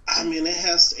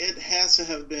 It has to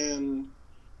have been,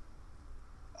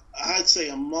 I'd say,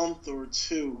 a month or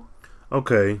two.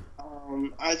 Okay.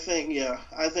 I think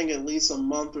at least a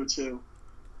month or two.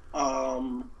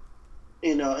 And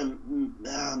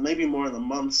maybe more on the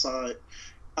month side.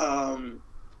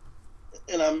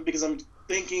 Because I'm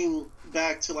thinking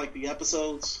back to like the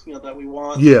episodes, that we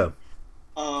watched. Yeah.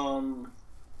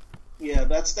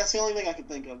 That's the only thing I can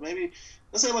think of. Maybe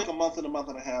let's say like a month and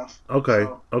a half. Okay.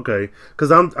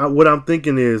 Because what I'm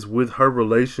thinking is with her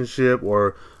relationship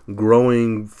or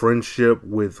growing friendship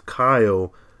with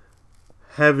Kyle,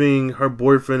 having her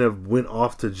boyfriend have went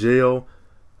off to jail.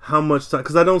 How much time?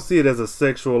 Because I don't see it as a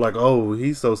sexual, like, oh,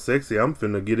 he's so sexy, I'm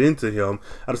finna get into him.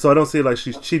 So I don't see it like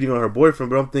she's cheating on her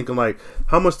boyfriend, but I'm thinking, like,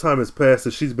 how much time has passed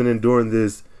that she's been enduring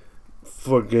this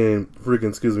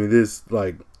this,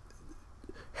 like,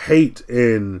 hate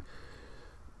and,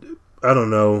 I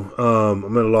don't know,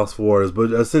 I'm at a loss for words,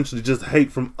 but essentially just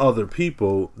hate from other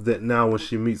people that now when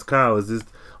she meets Kyle is this,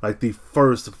 like, the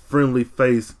first friendly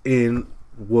face in,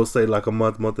 we'll say, like, a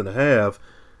month and a half.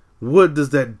 What does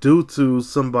that do to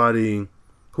somebody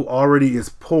who already is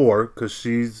poor because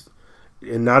she's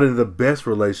not in the best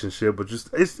relationship, but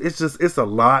it's a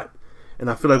lot, and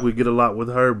I feel like we get a lot with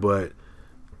her, but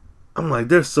I'm like,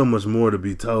 there's so much more to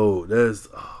be told. Yeah,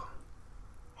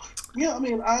 I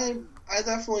mean, I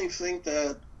definitely think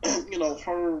that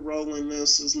her role in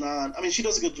this is not. I mean, she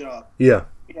does a good job. Yeah,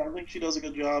 I think she does a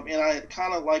good job, and I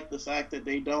kind of like the fact that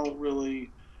they don't really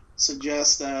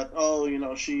suggest that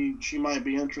she might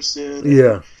be interested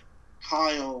in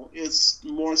Kyle. It's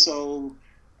more so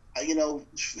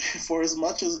for as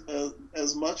much of a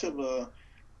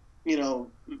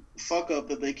fuck up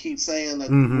that they keep saying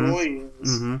that Roy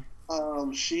is.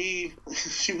 She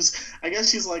was, I guess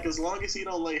she's like, as long as he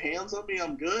don't lay hands on me,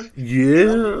 I'm good.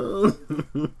 Yeah.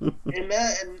 And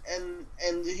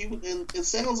it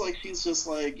sounds like she's just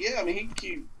like, yeah, I mean, he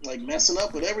keep like messing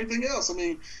up with everything else. I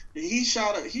mean, he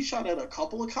shot at a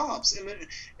couple of cops, and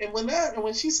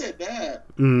when she said that,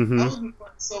 I was like,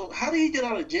 so how did he get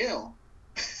out of jail?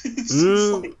 It's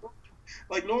just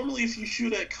like normally if you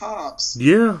shoot at cops,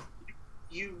 they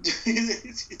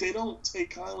don't take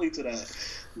kindly to that.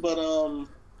 But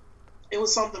it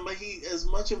was something. But he, as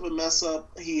much of a mess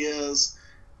up he is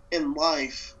in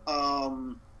life,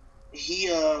 she's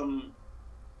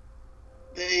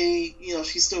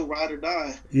still ride or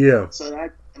die. Yeah. So I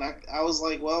was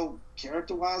like, well,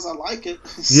 character wise, I like it.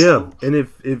 Yeah, and it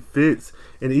fits.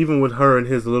 And even with her and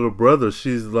his little brother,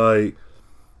 she's like,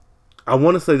 I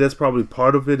want to say that's probably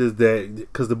part of it, is that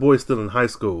because the boy's still in high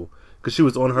school. Because she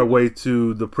was on her way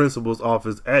to the principal's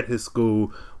office at his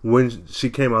school when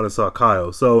she came out and saw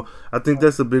Kyle. So I think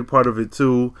that's a big part of it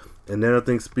too. And then I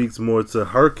think speaks more to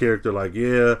her character. Like,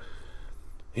 yeah,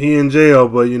 he in jail,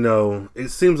 but it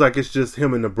seems like it's just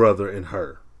him and the brother and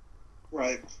her.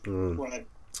 Right. Right.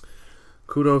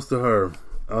 Kudos to her.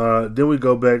 Then we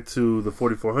go back to the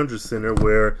 4400 Center,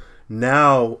 where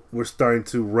now we're starting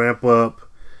to ramp up.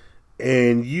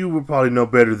 And you would probably know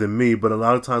better than me, but a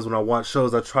lot of times when I watch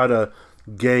shows, I try to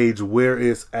gauge where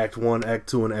is Act 1, Act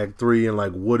 2, and Act 3, and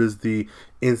like what is the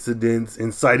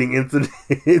inciting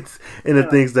incidents, and the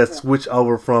things that switch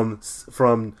over from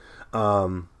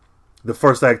the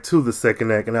first act to the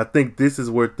second act. And I think this is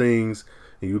where things,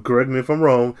 and you correct me if I'm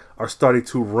wrong, are starting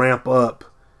to ramp up,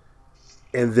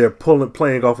 and they're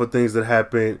playing off of things that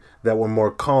happened that were more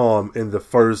calm in the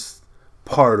first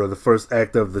part or the first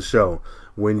act of the show.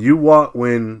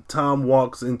 When Tom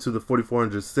walks into the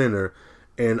 4400 Center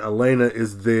and Elena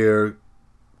is there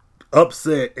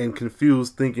upset and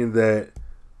confused, thinking that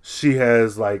she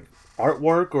has like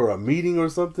artwork or a meeting or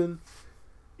something.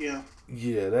 Yeah.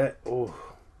 Yeah, that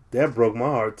broke my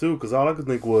heart too, because all I could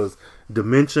think was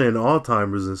dementia and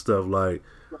Alzheimer's and stuff. Like,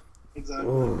 exactly.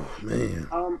 Oh man.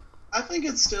 I think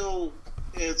it's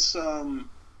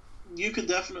you could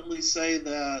definitely say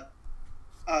that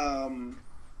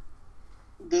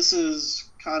this is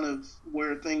kind of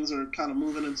where things are kind of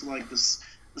moving into like the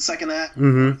second act.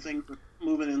 Mm-hmm. Things are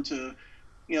moving into,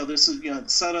 this is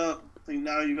set up.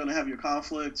 Now you're going to have your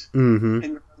conflict mm-hmm.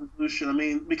 and your resolution. I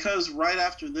mean, because right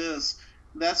after this,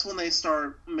 that's when they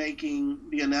start making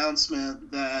the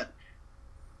announcement that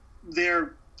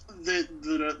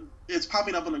it's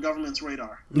popping up on the government's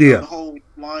radar. Yeah, the whole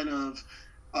line of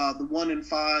the 1 in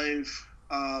 5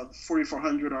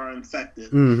 4,400 are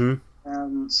infected. Mm-hmm.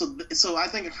 So I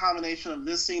think a combination of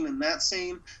this scene and that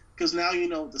scene, because now you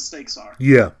know what the stakes are.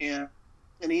 Yeah,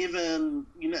 and even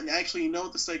you know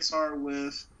what the stakes are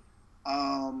with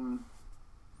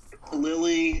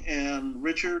Lily and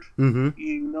Richard. Mm-hmm.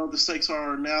 You know the stakes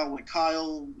are now with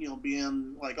Kyle,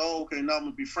 being like, oh, okay, now I'm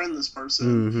gonna befriend this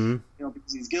person, mm-hmm.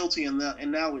 Because he's guilty, and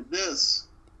now with this,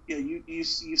 you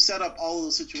set up all of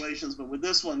those situations, but with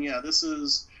this one, this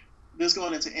is this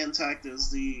going into Intact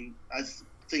is I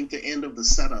think the end of the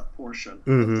setup portion of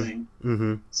the thing.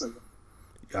 Mm-hmm. So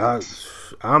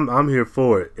I'm here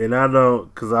for it, and I know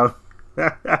because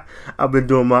I've been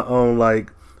doing my own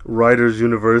like writers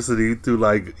university through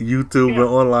like YouTube and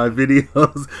online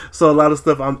videos. So a lot of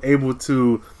stuff I'm able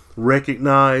to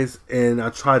recognize, and I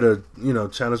try to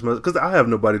challenge myself because I have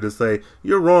nobody to say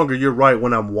you're wrong or you're right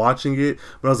when I'm watching it.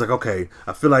 But I was like, okay,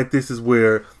 I feel like this is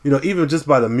where even just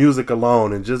by the music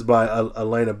alone and just by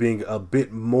Elena being a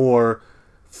bit more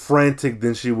frantic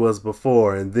than she was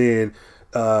before, and then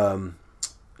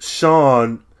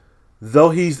Sean, though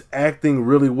he's acting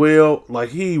really well, like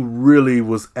he really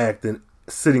was acting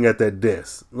sitting at that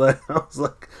desk. Like I was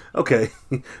like, okay,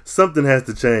 something has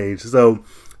to change. So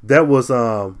that was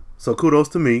so kudos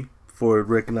to me for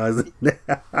recognizing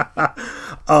that.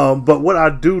 But what I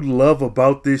do love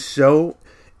about this show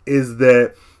is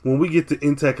that when we get to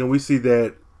Intact and we see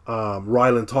that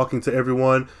Rylan talking to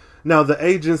everyone. Now the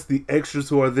agents, the extras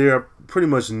who are there, are pretty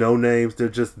much no names. They're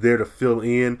just there to fill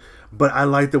in. But I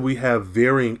like that we have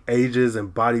varying ages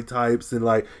and body types, and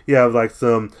like you have like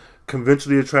some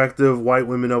conventionally attractive white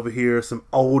women over here, some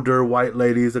older white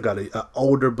ladies. I got an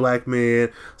older black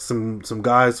man, some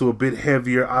guys who are a bit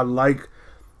heavier. I like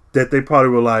that they probably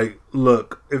were like,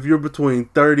 look, if you're between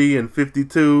 30 and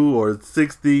 52 or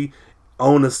 60,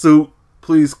 own a suit,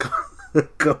 please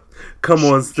come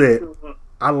on set.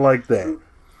 I like that.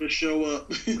 To show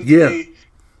up. Yeah.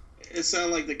 It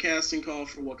sounded like the casting call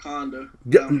for Wakanda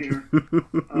down here.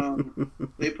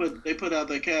 They put out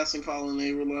that casting call and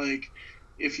they were like,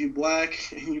 if you black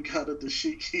and you got a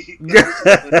dashiki.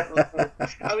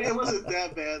 I mean, it wasn't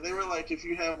that bad. They were like, if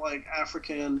you have like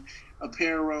African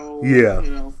apparel,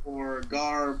 or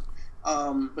garb.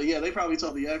 But yeah, they probably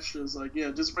told the extras like,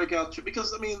 yeah, just break out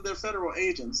because I mean they're federal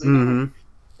agents.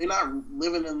 They're not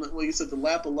living in like you said the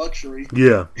lap of luxury.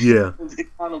 Yeah. They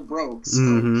kind of broke.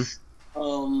 So,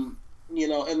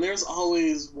 and there's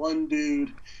always one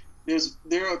dude.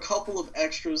 There are a couple of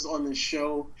extras on this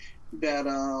show that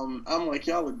I'm like,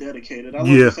 y'all are dedicated. I love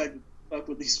the fact that you stuck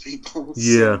with these people.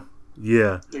 Yeah.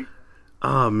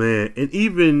 Oh man, and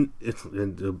even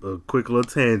a quick little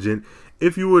tangent.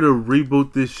 If you were to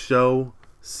reboot this show,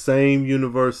 same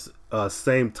universe,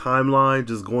 same timeline,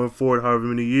 just going forward however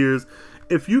many years,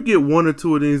 if you get one or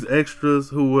two of these extras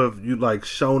who have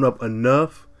shown up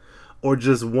enough, or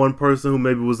just one person who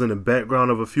maybe was in the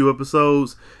background of a few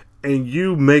episodes, and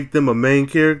you make them a main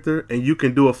character, and you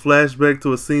can do a flashback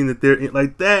to a scene that they're in,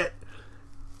 like that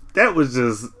was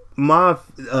just my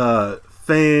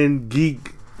fan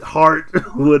geek heart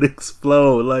would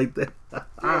explode like that.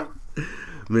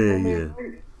 Man,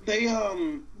 They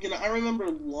I remember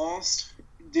Lost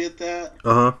did that.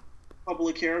 A couple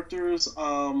of characters,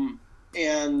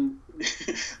 and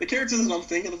the characters that I'm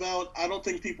thinking about, I don't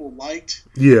think people liked.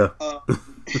 Yeah.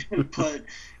 But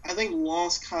I think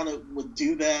Lost kind of would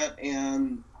do that,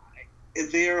 and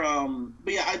they're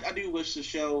but yeah, I do wish the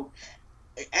show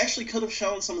actually could have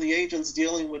shown some of the agents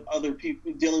dealing with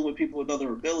people with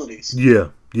other abilities.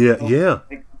 Yeah.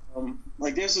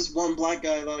 Like there's this one black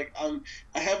guy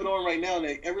I have it on right now,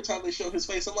 and every time they show his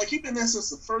face, I'm like, he's been there since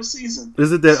the first season.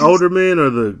 Is it that older man or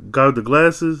the guy with the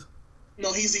glasses?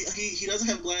 No, he doesn't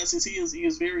have glasses. He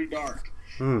is very dark.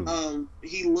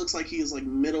 He looks like he is like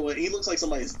middle. He looks like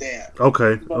somebody's dad.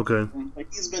 Okay.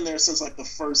 Like he's been there since like the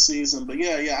first season. But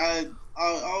yeah.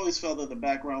 I always felt that the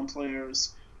background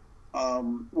players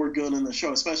were good in the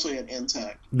show, especially at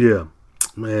Intact. Yeah,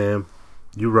 man,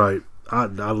 you're right. I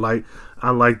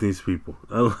like these people.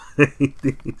 I like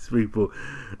these people.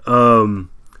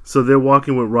 So they're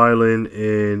walking with Rylan,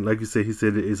 and like you said, he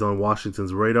said it's on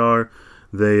Washington's radar.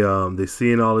 They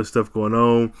seeing all this stuff going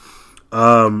on,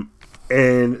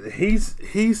 and he's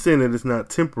saying that it's not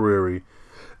temporary,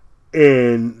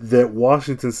 and that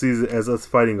Washington sees it as us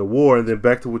fighting a war. And then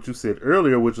back to what you said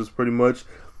earlier, which was pretty much,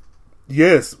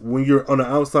 yes, when you're on the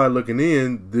outside looking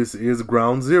in, this is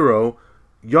ground zero.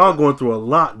 Y'all going through a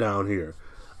lot down here.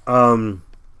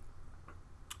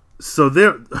 So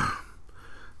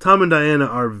Tom and Diana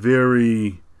are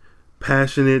very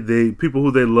passionate. People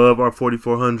who they love are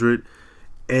 4400,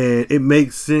 and it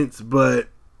makes sense, but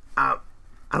I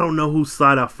don't know whose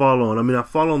side I fall on. I mean, I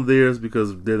fall on theirs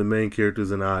because they're the main characters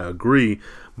and I agree.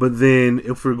 But then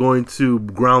if we're going to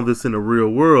ground this in the real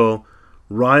world,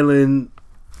 Rylan,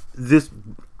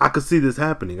 I could see this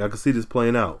happening. I could see this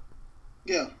playing out.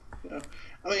 Yeah.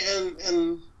 I mean,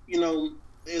 and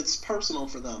it's personal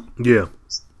for them. Yeah.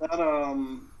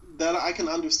 That I can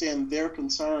understand their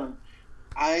concern.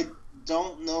 I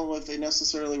don't know if they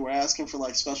necessarily were asking for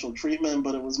like special treatment,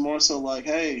 but it was more so like,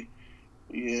 hey,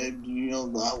 yeah, we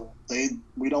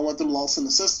don't want them lost in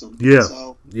the system. Yeah,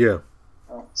 So yeah.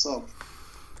 So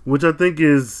Which I think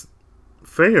is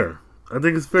fair. I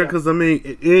think it's fair because I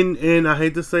mean, and I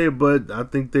hate to say it, but I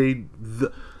think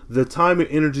the time and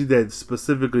energy that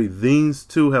specifically these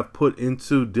two have put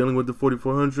into dealing with the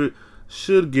 4400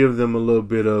 should give them a little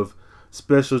bit of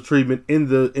special treatment in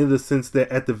the sense that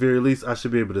at the very least I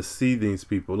should be able to see these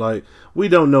people. Like, we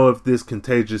don't know if this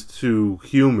contagious to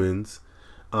humans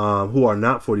who are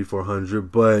not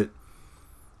 4400, but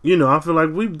you know, I feel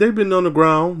like they've been on the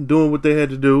ground doing what they had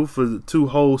to do for 2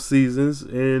 whole seasons,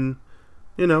 and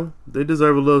you know, they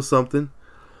deserve a little something.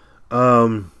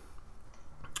 So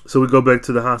we go back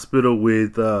to the hospital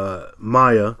with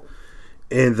Maya,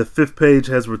 and the 5th page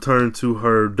has returned to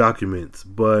her documents,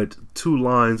 but 2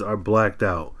 lines are blacked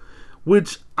out,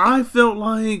 which I felt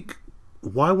like,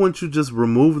 why wouldn't you just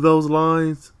remove those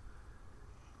lines?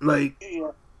 Like, yeah,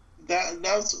 that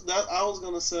I was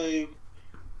gonna say,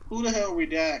 who the hell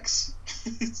redacts?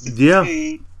 Yeah.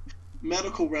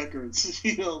 Medical records,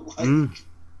 you know, like.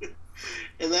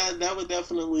 And that would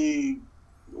definitely,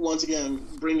 once again,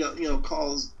 bring up,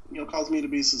 cause me to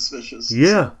be suspicious.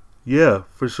 Yeah, yeah,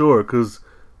 for sure. Because,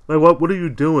 like, what are you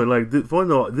doing? Like, this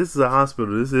is a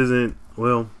hospital. This isn't,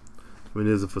 well, I mean,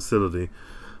 it is a facility.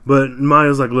 But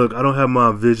Maya's like, look, I don't have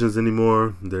my visions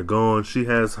anymore. They're gone. She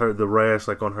has the rash,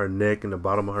 like, on her neck and the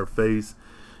bottom of her face.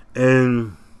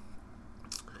 And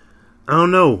I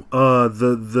don't know,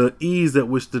 the ease at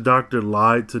which the doctor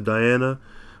lied to Diana,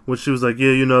 when she was like,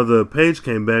 yeah, the page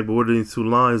came back, but what are these 2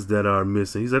 lines that are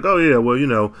missing? He's like, oh yeah,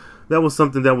 well, that was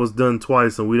something that was done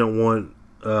twice, and we don't want,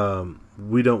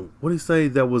 what did he say?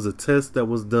 That was a test that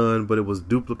was done, but it was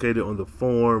duplicated on the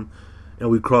form, and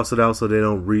we cross it out so they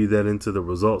don't read that into the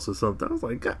results or something. I was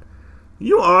like, God,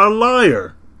 you are a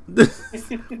liar. This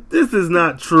is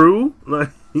not true. Like,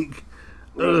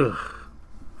 ugh,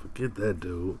 forget that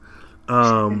dude.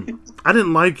 I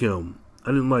didn't like him.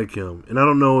 And I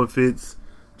don't know if it's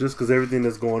just because everything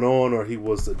that's going on, or he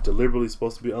was deliberately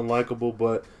supposed to be unlikable,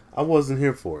 but I wasn't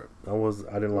here for it. I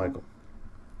didn't like him.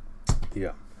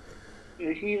 Yeah.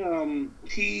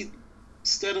 He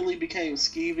steadily became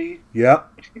skeevy. Yeah,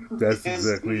 that's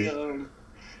exactly it.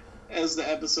 As the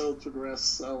episode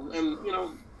progressed, so, and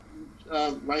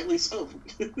rightly so.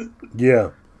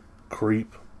 Yeah,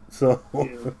 creep. So,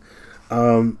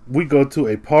 we go to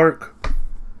a park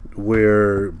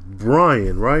where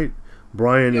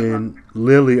Brian and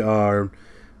Lily are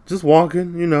just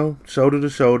walking, shoulder to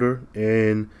shoulder,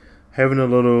 and having a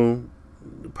little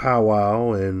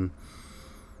powwow. And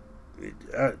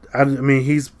I mean,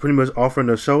 he's pretty much offering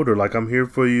a shoulder, like, I'm here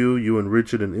for you, you and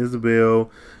Richard and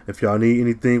Isabel, if y'all need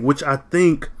anything. Which I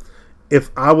think,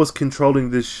 if I was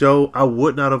controlling this show, I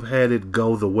would not have had it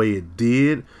go the way it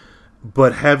did.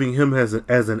 But having him as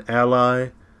an ally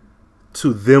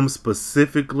to them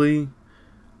specifically,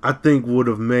 I think would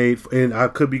have made, and I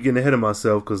could be getting ahead of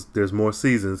myself because there's more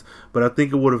seasons, but I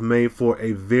think it would have made for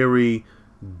a very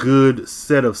good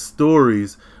set of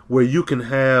stories where you can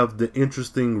have the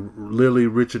interesting Lily,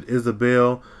 Richard,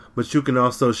 Isabel, but you can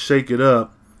also shake it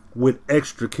up with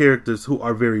extra characters who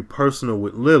are very personal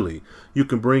with Lily. You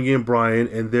can bring in Brian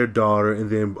and their daughter, and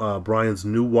then Brian's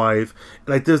new wife.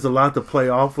 Like, there's a lot to play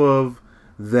off of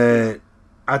that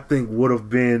I think would have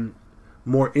been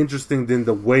more interesting than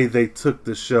the way they took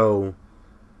the show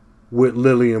with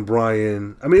Lily and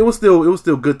Brian. I mean, it was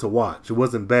still good to watch. It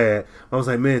wasn't bad. I was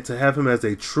like, man, to have him as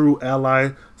a true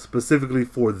ally specifically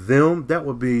for them, that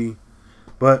would be.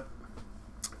 But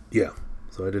yeah,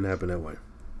 so it didn't happen that way.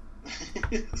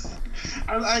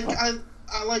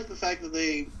 I like the fact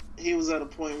that he was at a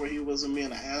point where he wasn't being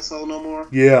an asshole no more.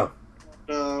 Yeah.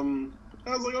 I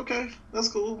was like, okay, that's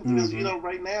cool, because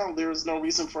right now there's no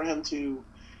reason for him to.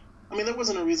 I mean, there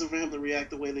wasn't a reason for him to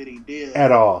react the way that he did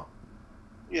at all.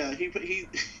 Yeah,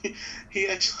 he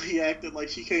actually acted like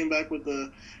she came back with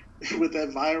that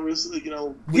virus, which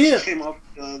came off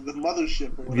the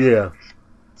mothership or whatever. Yeah.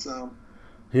 So.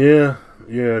 Yeah,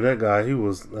 that guy, he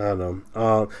was, I don't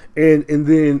know.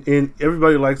 And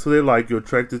everybody likes who they like. You're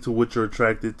attracted to what you're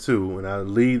attracted to. And I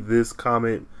lead this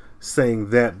comment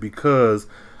saying that because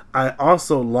I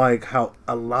also like how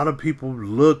a lot of people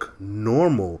look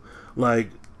normal.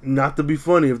 Like, not to be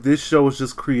funny, if this show was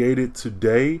just created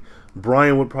today,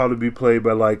 Brian would probably be played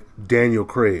by, like, Daniel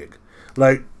Craig.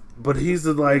 Like, but he's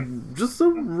just a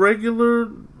regular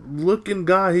looking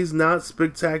guy. He's not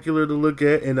spectacular to look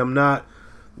at, and I'm not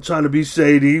trying to be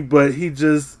shady, but he's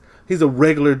a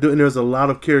regular dude. And there's a lot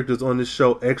of characters on this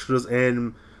show, extras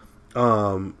and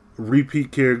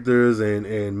repeat characters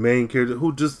and main characters,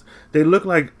 who they look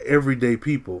like everyday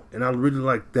people. And I really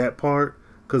like that part,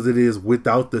 because it is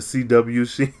without the CW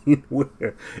sheen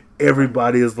where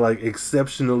everybody is like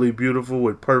exceptionally beautiful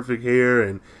with perfect hair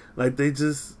and like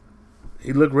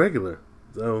he looked regular.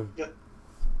 So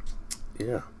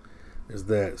yeah, there's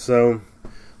that. So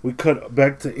we cut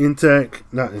back to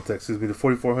the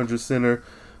 4400 Center,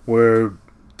 where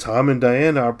Tom and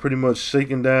Diana are pretty much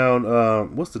shaking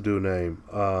down. What's the dude name?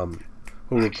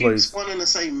 Who replaced? I keep wanting to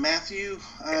say Matthew.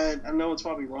 I know it's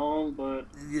probably wrong, but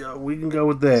yeah, we can go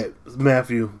with that,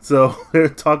 Matthew. So they're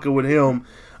talking with him,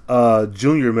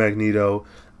 Junior Magneto,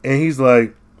 and he's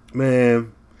like,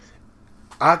 "Man,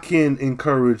 I can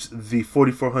encourage the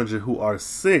 4400 who are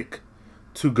sick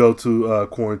to go to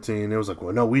quarantine." And it was like,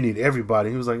 "Well, no, we need everybody."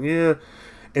 He was like, "Yeah,"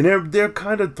 and they're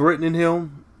kind of threatening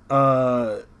him,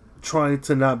 trying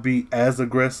to not be as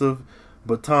aggressive.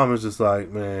 But Tom is just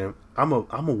like, "Man, I'm a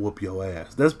whoop your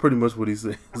ass." That's pretty much what he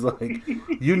says. Like,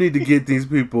 you need to get these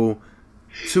people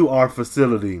to our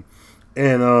facility.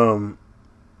 And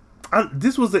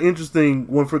this was an interesting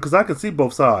one because I can see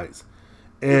both sides,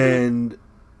 and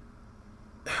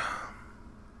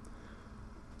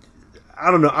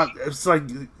I don't know. It's like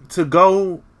to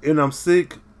go and I'm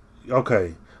sick,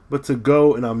 okay, but to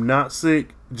go and I'm not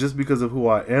sick just because of who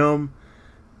I am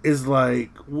is like.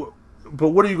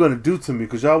 But what are you going to do to me?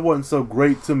 Because y'all wasn't so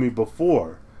great to me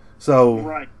before. So,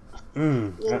 right.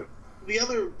 Well, the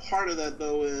other part of that,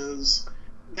 though, is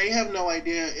they have no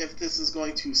idea if this is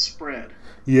going to spread.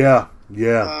 Yeah.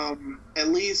 At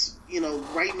least,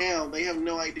 right now, they have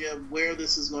no idea where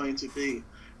this is going to be.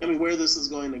 I mean, where this is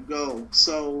going to go.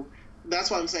 So, that's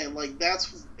why I'm saying, like,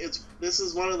 this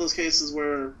is one of those cases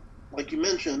where, like you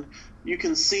mentioned, you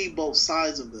can see both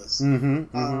sides of this.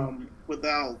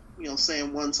 Without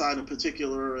saying one side in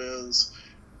particular is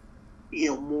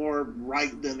more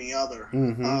right than the other,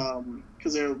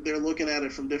 because they're looking at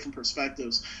it from different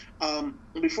perspectives.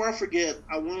 Before I forget,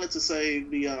 I wanted to say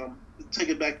take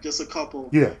it back just a couple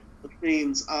of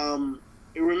things.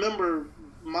 Remember,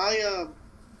 Maya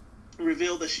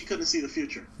revealed that she couldn't see the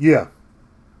future. Yeah,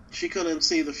 she couldn't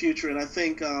see the future, and I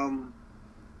think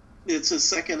it's a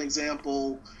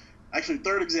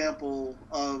third example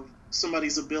of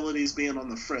somebody's abilities being on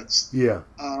the fritz. Yeah.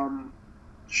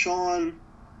 Sean,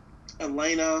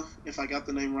 Elena, if I got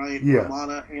the name right,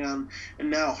 Romana, and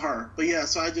now her. But yeah,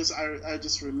 so I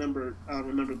just remembered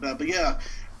that. But yeah,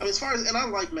 I mean, as far as, and I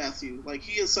like Matthew, like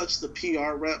he is such the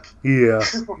PR rep. Yeah.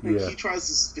 He tries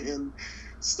to spin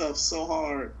stuff so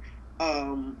hard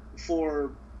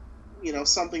for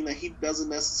something that he doesn't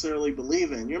necessarily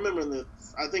believe in. You remember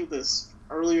I think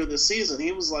earlier this season,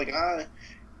 he was like, I'm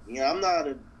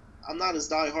not as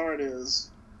diehard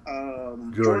as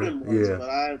Jordan was,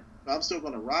 but I'm still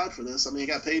going to ride for this. I mean, I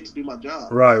got paid to do my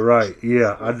job. Right.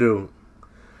 Yeah, I do.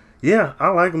 Yeah, I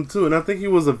like him too, and I think he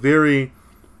was a very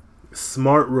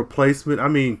smart replacement. I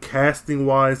mean, casting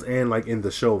wise and like in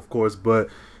the show, of course, but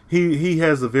he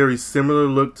has a very similar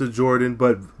look to Jordan,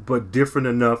 but different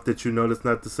enough that it's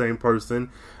not the same person.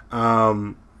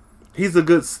 He's a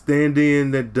good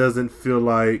stand-in that doesn't feel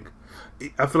like.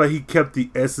 I feel like he kept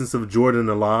the essence of Jordan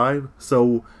alive.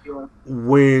 So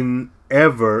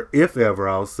whenever, if ever,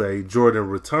 I'll say, Jordan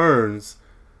returns,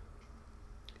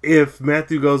 if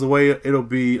Matthew goes away, it'll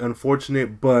be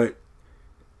unfortunate. But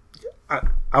I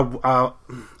don't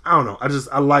know.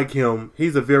 I like him.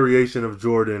 He's a variation of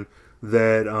Jordan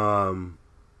that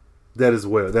is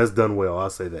well. That's done well. I'll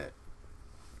say that.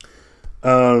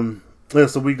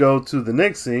 So we go to the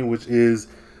next scene, which is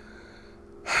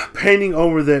painting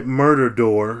over that murder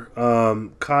door.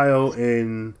 Kyle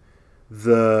and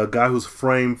the guy who's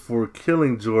framed for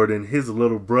killing Jordan, his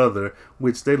little brother,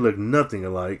 which they look nothing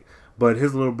alike, but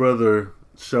his little brother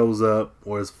shows up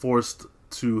or is forced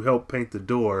to help paint the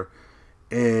door.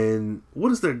 And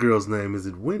what is that girl's name? Is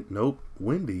it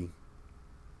Wendy?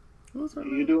 What's her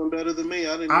name? You're doing better than me.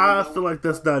 I feel like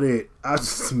that's not it. I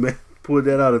just pulled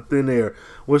that out of thin air.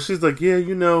 Well, she's like, yeah,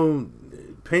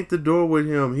 paint the door with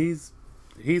him. He's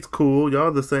cool.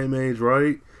 Y'all the same age,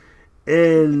 right?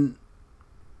 And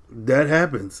that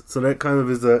happens. So that kind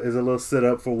of is a little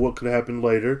setup for what could happen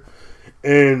later.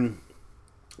 And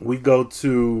we go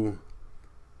to,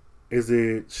 is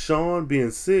it Sean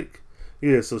being sick?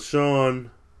 Yeah, so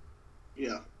Sean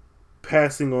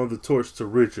passing on the torch to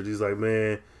Richard. He's like,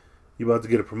 man, you about to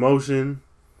get a promotion.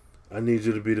 I need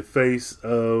you to be the face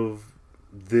of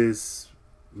this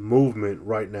movement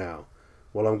right now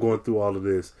while I'm going through all of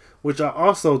this. Which I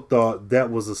also thought that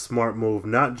was a smart move,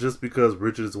 not just because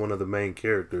Richard is one of the main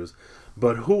characters,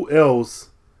 but who else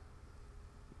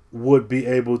would be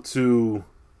able to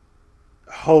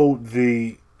hold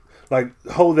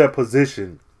that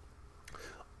position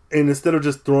And instead of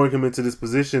just throwing him into this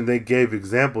position, they gave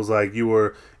examples like you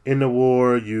were in the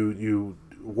war, you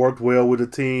worked well with the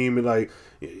team, and like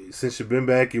since you've been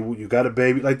back, you got a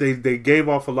baby. Like they gave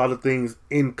off a lot of things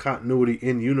in continuity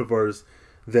in universe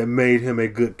that made him a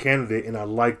good candidate, and I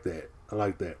like that. I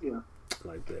like that. Yeah. I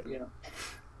like that. Yeah.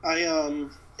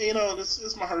 This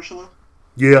is Mahershala.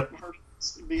 Yeah.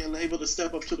 Being able to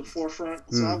step up to the forefront.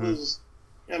 So it was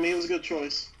a good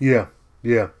choice. Yeah.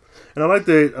 Yeah. And I like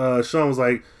that Sean was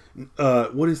like,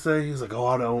 what did he say? He was like, "Oh,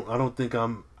 I don't think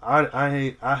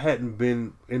I hadn't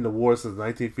been in the war since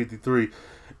 1953."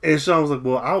 And Sean was like,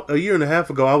 "Well, a year and a half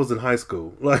ago, I was in high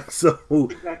school. Like, so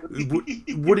Exactly.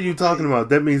 what are you talking about?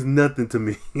 That means nothing to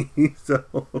me."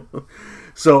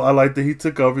 So I like that he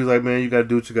took over. He's like, "Man, you got to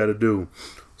do what you got to do."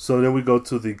 So then we go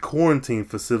to the quarantine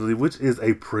facility, which is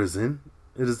a prison.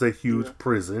 It is a huge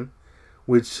prison,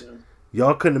 which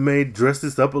y'all couldn't have dress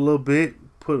this up a little bit,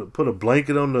 put a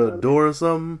blanket on the door or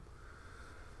something.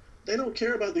 They don't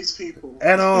care about these people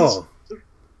At all.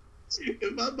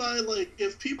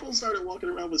 If people started walking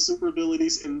around with super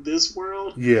abilities in this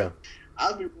world, Yeah.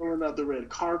 I'd be rolling out the red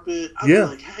carpet. I'd be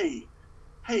like, hey,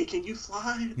 can you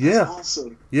fly? That's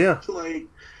awesome. Yeah. Like,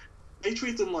 they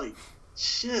treat them like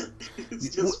shit. It's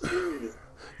just weird.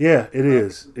 Yeah, it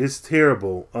is. It's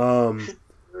terrible.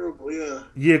 Terrible, yeah.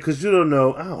 Yeah, because you don't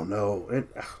know. I don't know. And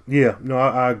yeah, no,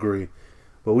 I agree.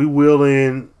 But we wheel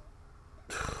in.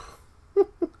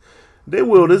 They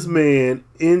wheel this man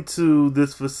into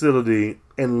this facility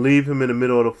and leave him in the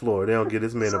middle of the floor. They don't get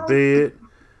this man a bed.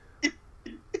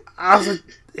 I was like,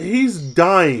 he's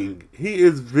dying. He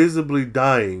is visibly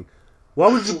dying.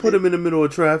 Why would you put him in the middle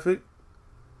of traffic?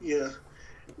 Yeah.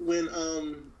 When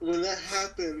that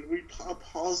happened, I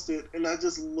paused it and I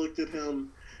just looked at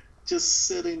him, just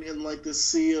sitting in like this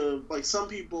sea of like some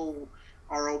people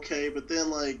are okay, but then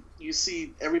like you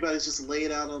see everybody's just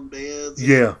laid out on beds.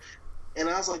 Yeah. And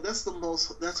I was like, that's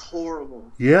horrible.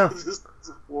 Yeah. This is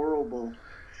horrible.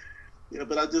 Yeah,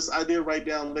 but I did write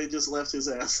down they just left his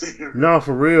ass there. No,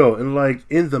 for real. And like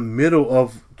in the middle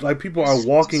of like people are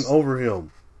walking over him.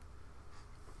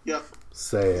 Yep.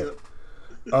 Sad.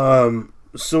 Yep.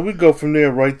 So we go from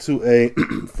there right to a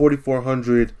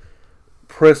 4400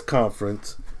 press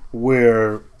conference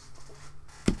where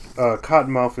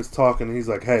Cottonmouth is talking and he's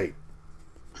like, "Hey,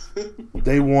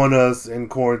 they want us in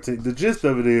quarantine." The gist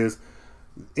of it is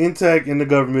Intac and the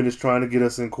government is trying to get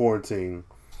us in quarantine.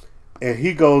 And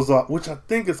he goes off, which I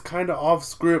think is kind of off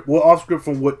script. Well, off script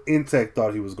from what Intac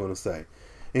thought he was going to say.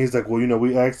 And he's like, "Well,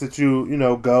 we asked that you,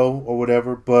 go or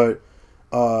whatever, but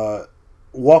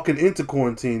walking into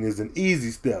quarantine is an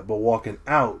easy step, but walking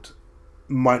out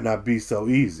might not be so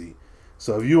easy.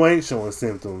 So if you ain't showing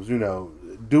symptoms,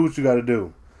 do what you got to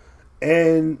do."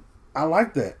 And I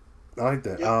like that.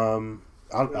 Yep.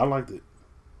 I liked it.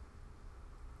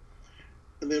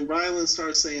 And then Ryland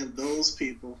starts saying, "Those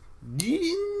people."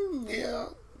 Yeah.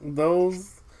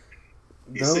 Those.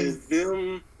 He said,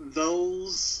 "Them,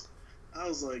 those." I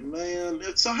was like, man.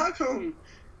 So how come?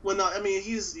 Well, no. I mean,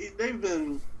 they've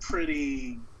been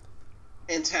pretty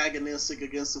antagonistic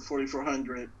against the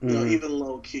 4400. Even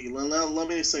low key. Let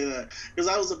me say that because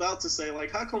I was about to say, like,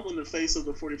 how come when the face of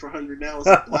the 4400 now is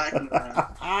a black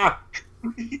man?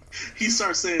 He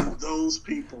starts saying those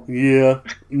people. Yeah.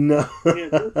 No.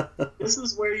 Yeah, this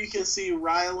is where you can see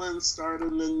Ryland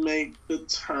starting to make the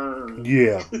turn.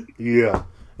 Yeah. Yeah.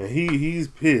 And he's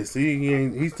pissed.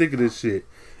 He's sick of this shit.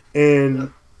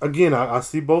 And again, I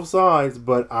see both sides,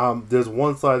 but there's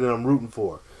one side that I'm rooting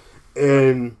for.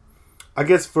 And I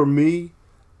guess for me,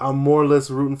 I'm more or less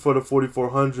rooting for the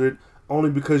 4400 only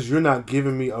because you're not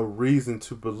giving me a reason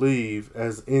to believe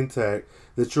as Intac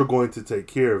that you're going to take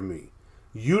care of me.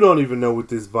 You don't even know what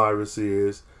this virus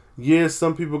is. Yes,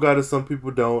 some people got it, some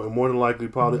people don't, and more than likely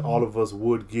probably all of us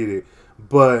would get it.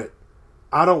 But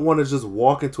I don't want to just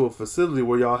walk into a facility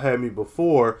where y'all had me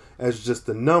before as just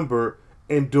a number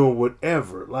and doing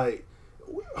whatever. Like,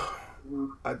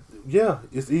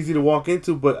 it's easy to walk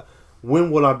into, but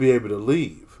when will I be able to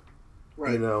leave?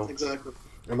 Right, exactly.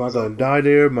 Am I going to die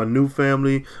there? My new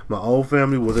family, my old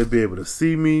family, will they be able to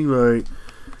see me? Like,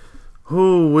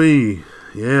 hoo-wee.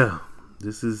 Yeah.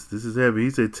 This is heavy. He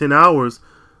said 10 hours,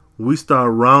 we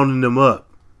start rounding them up.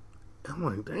 I'm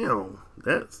like, damn,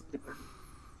 that's...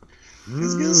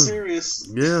 It's getting serious.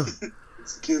 Yeah.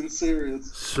 It's getting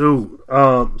serious. Shoot.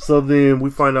 So then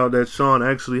we find out that Sean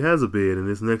actually has a bed and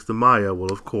it's next to Maya.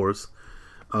 Well, of course.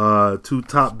 Two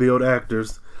top billed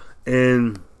actors.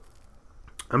 And,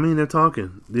 I mean, they're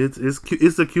talking.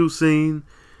 It's a cute scene.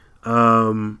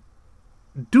 Do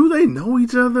they know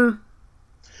each other?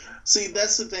 See,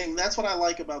 that's the thing. That's what I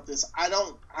like about this.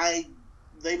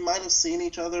 They might have seen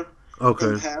each other, Okay.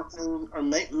 in passing, or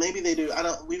maybe they do. I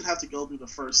don't. We'd have to go through the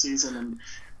first season, and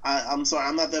I'm sorry,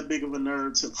 I'm not that big of a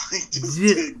nerd to like just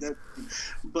dig that.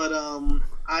 But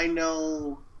I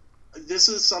know this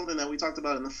is something that we talked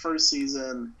about in the first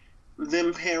season.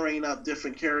 Them pairing up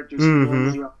different characters who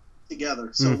normally are together.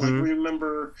 So like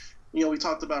remember, we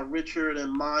talked about Richard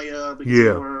and Maya because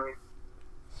they were.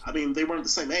 I mean, they weren't the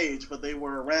same age, but they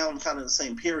were around kind of the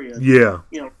same period. Yeah.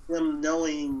 Them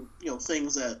knowing,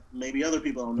 things that maybe other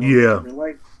people don't know. Yeah.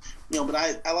 Relate. But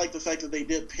I like the fact that they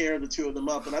did pair the two of them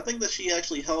up, and I think that she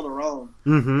actually held her own,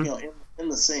 in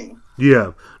the scene.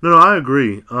 Yeah. No, I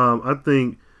agree. I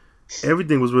think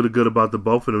everything was really good about the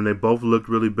both of them. They both looked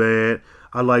really bad.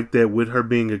 I like that with her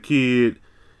being a kid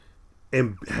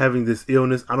and having this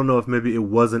illness. I don't know if maybe it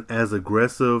wasn't as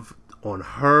aggressive on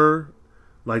her,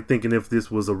 like thinking if this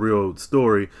was a real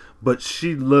story, but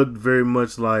she looked very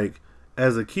much like,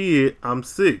 as a kid, I'm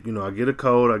sick. I get a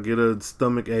cold, I get a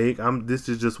stomach ache. This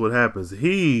is just what happens.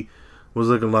 He was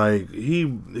looking like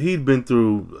he'd been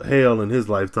through hell in his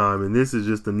lifetime, and this is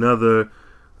just another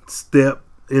step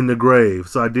in the grave.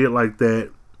 So I did like that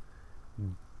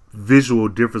visual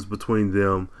difference between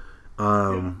them.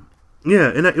 And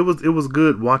it was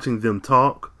good watching them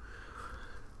talk.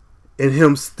 And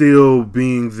him still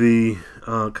being the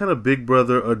kind of big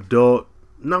brother, adult,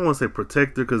 not want to say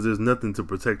protector because there's nothing to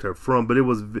protect her from, but it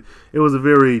was a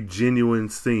very genuine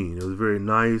scene. It was very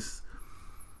nice,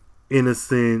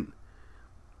 innocent,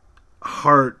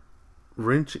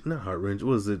 heart-wrenching, not heart-wrenching,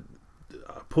 what was it?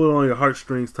 Pull on your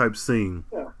heartstrings type scene.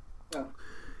 Yeah.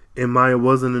 And Maya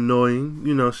wasn't annoying.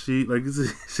 She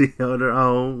held her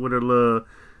own with her little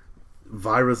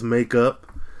virus makeup.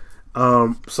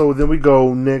 So then we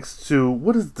go next to,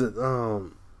 what is the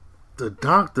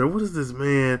doctor? What is this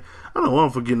man? I don't know why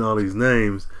I'm forgetting all these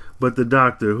names, but the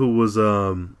doctor who was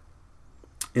in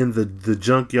the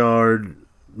junkyard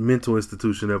mental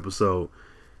institution episode.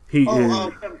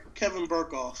 Kevin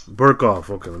Burkhoff. Burkhoff.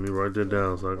 Okay, let me write that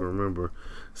down so I can remember.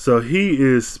 So he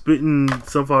is spitting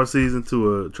sunflower seeds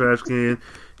into a trash can.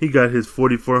 He got his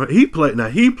 4400.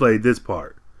 He played this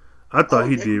part. I thought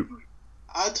he did.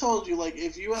 I told you, like,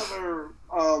 if you ever,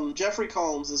 Jeffrey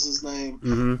Combs is his name.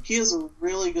 Mm-hmm. He is a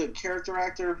really good character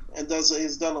actor and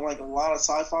he's done like a lot of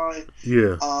sci-fi,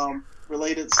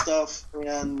 related stuff.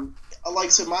 And like I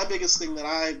said, my biggest thing that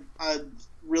I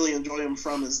really enjoy him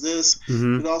from is this.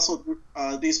 Mm-hmm. And also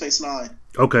Deep Space Nine.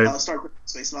 Okay. Star Trek Deep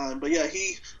Space Nine. But yeah,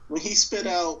 when he spit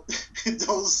out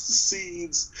those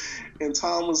seeds, and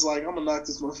Tom was like, "I'm gonna knock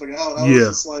this motherfucker out." I was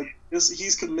just like,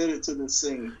 he's committed to this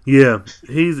scene. Yeah,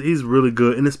 he's really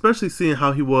good, and especially seeing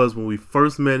how he was when we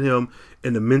first met him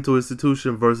in the mental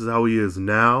institution versus how he is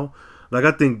now. Like,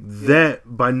 I think that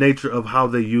by nature of how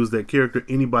they use that character,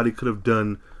 anybody could have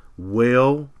done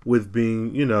well with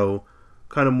being,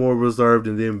 kind of more reserved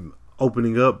and then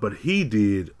opening up, but he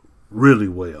did really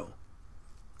well.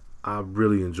 I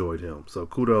really enjoyed him. So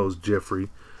kudos, Jeffrey.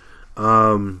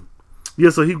 So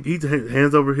he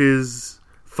hands over his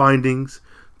findings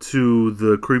to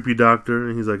the creepy doctor,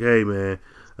 and he's like, "Hey, man,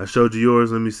 I showed you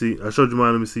yours. Let me see. I showed you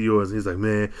mine. Let me see yours." And he's like,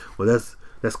 "Man, well,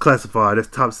 that's classified. That's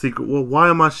top secret. Well, why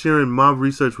am I sharing my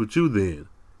research with you then?"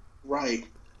 Right.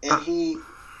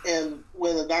 And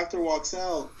when the doctor walks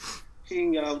out,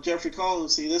 Jeffrey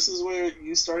Combs, this is where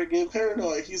you started getting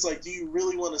paranoid. He's like, "Do you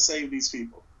really want to save these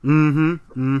people?" And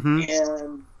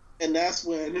that's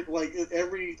when, like,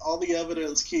 all the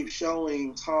evidence keeps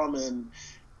showing Tom and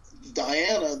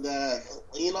Diana that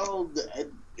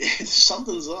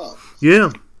something's up.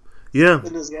 Yeah.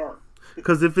 In this guy.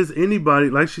 Because if it's anybody,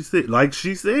 like she said,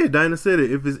 Diana said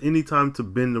it. If it's any time to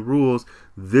bend the rules,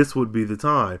 this would be the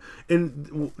time.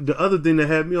 And the other thing that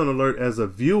had me on alert as a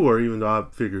viewer, even though I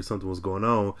figured something was going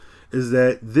on, is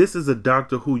that this is a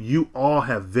doctor who you all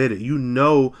have vetted. You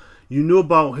knew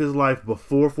about his life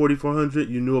before 4400.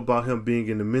 You knew about him being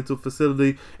in the mental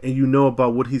facility, and you know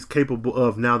about what he's capable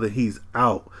of now that he's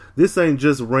out. This ain't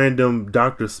just random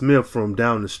Dr. Smith from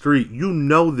down the street. You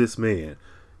know this man.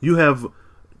 You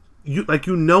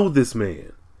know this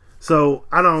man. So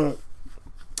I don't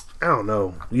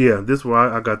know. Yeah, this is where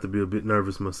I got to be a bit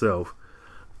nervous myself.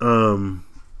 So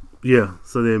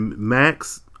then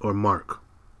Max or Mark.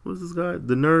 What's this guy?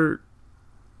 The nerd?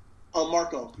 Oh,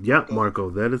 Marco. Yep, Marco.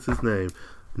 That is his name.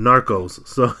 Narcos.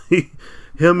 So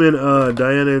him and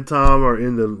Diana and Tom are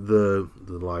in the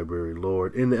library,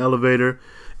 Lord, in the elevator.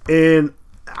 And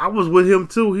I was with him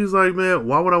too. He's like, "Man,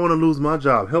 why would I want to lose my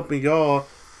job? Helping y'all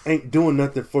ain't doing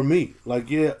nothing for me.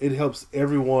 Like, yeah, it helps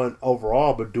everyone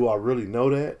overall, but do I really know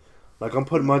that? Like, I'm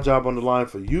putting my job on the line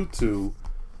for you two.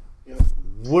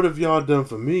 What have y'all done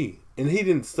for me?" And he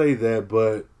didn't say that,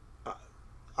 but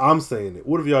I'm saying it.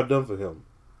 What have y'all done for him?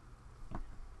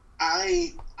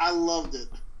 I loved it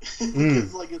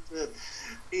because, like I said,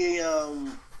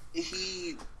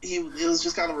 he it was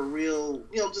just kind of a real,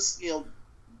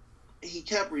 he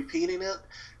kept repeating it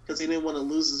because he didn't want to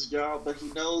lose his job, but he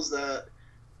knows that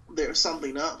there's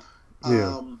something up.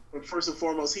 Yeah. But first and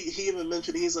foremost, he even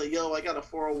mentioned, he's like, "Yo, I got a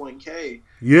 401k."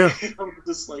 Yeah. I was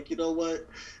just like, you know what?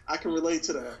 I can relate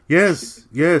to that. Yes,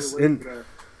 and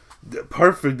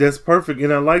perfect. That's perfect,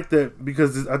 and I like that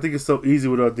because I think it's so easy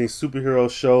with all these superhero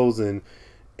shows and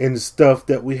stuff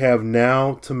that we have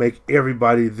now to make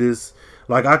everybody this.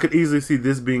 Like, I could easily see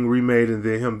this being remade and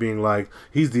then him being like,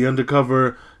 he's the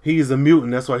undercover, he's a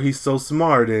mutant, that's why he's so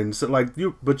smart. And so, like,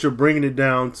 but you're bringing it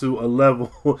down to a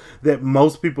level that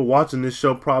most people watching this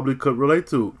show probably could relate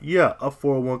to. Yeah, a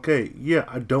 401k. Yeah,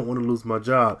 I don't want to lose my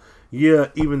job. Yeah,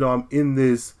 even though I'm in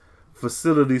this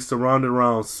facility surrounded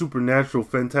around supernatural,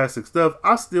 fantastic stuff,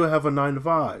 I still have a 9 to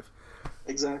 5.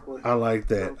 Exactly. I like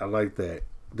that. I like that.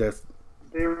 There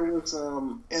was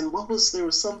there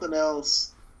was something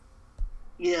else.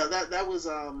 Yeah, that was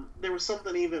there was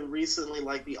something even recently.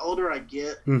 Like, the older I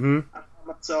get, I find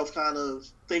myself kind of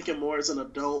thinking more as an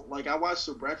adult. Like, I watched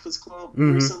The Breakfast Club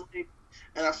recently,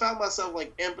 and I found myself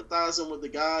like empathizing with the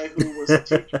guy who was a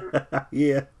teacher.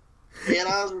 Yeah. And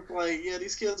I was like, yeah,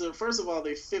 these kids are, first of all,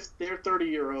 they're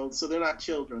 30-year-olds, so they're not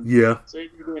children. Yeah. So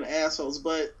they're being assholes.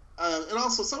 But and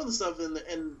also some of the stuff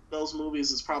in those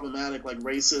movies is problematic, like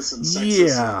racist and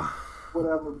sexist, and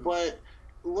whatever. But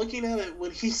looking at it, when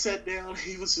he sat down,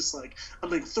 he was just like, I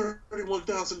make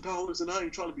 $31,000 and I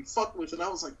ain't trying to be fucked with. And I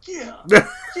was like, yeah.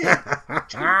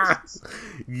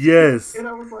 Yes. And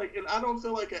I was like, and I don't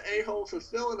feel like an a-hole for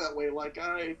feeling that way.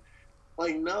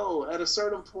 No, at a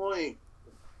certain point,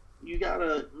 you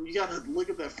gotta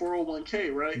look at that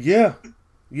 401k, right? Yeah.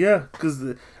 Yeah, because,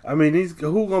 I mean,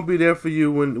 who gonna be there for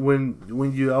you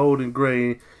when you're old and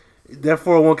gray? That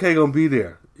 401k gonna be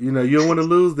there. You know, you don't want to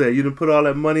lose that. You didn't put all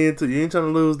that money into it. You ain't trying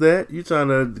to lose that. You're trying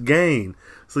to gain.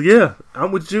 So, yeah,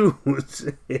 I'm with you.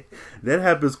 That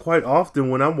happens quite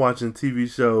often when I'm watching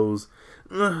TV shows.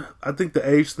 I think the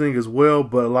age thing as well,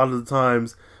 but a lot of the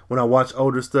times when I watch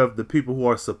older stuff, the people who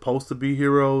are supposed to be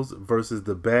heroes versus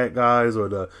the bad guys or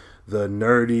the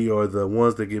nerdy or the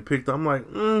ones that get picked, I'm like,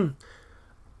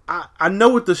 I know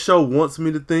what the show wants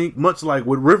me to think, much like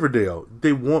with Riverdale.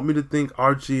 They want me to think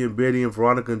Archie and Betty and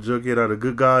Veronica and Jughead are the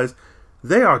good guys.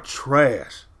 They are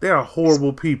trash. They are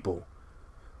horrible people.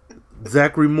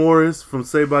 Zachary Morris from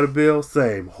Saved by the Bell,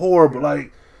 same. Horrible.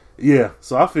 Like, yeah,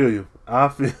 so I feel you.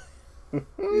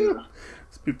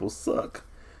 These people suck.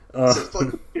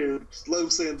 Fucking kids. Let them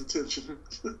stay in detention.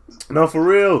 No, for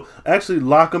real. Actually,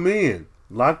 lock them in.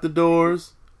 Lock the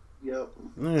doors. Yep.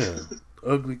 Yeah.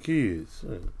 Ugly kids.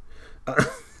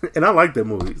 And I like that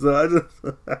movie. So I just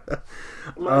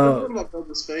one of my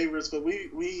brother's favorites, but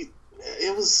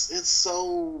it's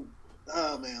so,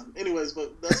 oh man. Anyways,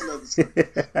 but that's another story.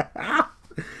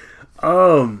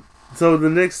 So the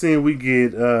next scene we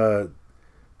get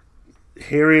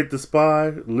Harriet the spy.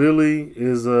 Lily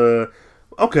is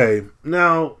okay.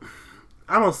 Now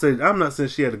I'm not saying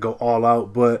she had to go all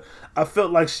out, but I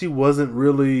felt like she wasn't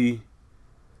really,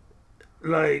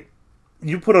 like,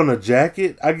 you put on a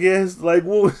jacket, I guess. Like,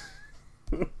 what?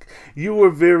 You were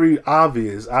very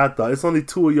obvious, I thought. It's only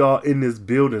two of y'all in this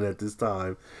building at this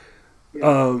time.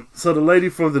 Yeah. So the lady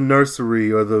from the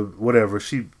nursery or the whatever,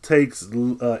 she takes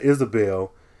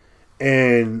Isabel,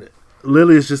 and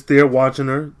Lily is just there watching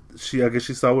her. I guess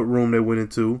she saw what room they went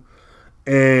into,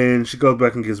 and she goes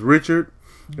back and gets Richard,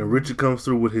 and Richard comes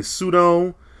through with his suit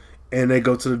on, and they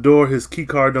go to the door. His key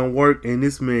card don't work, and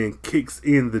this man kicks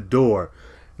in the door.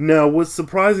 Now, what's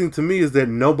surprising to me is that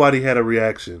nobody had a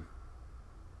reaction.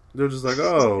 They're just like,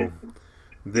 oh,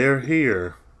 they're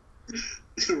here.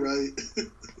 Right.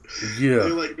 Yeah. They're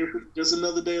like, just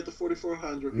another day at the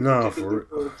 4400.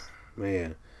 No,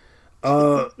 man.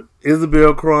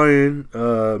 Isabel crying.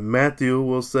 Matthew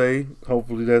will say,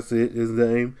 hopefully that's it, his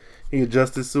name. He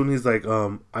adjusts it soon. He's like,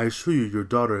 I assure you, your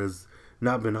daughter has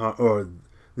not been harmed, or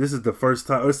this is the first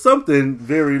time, or something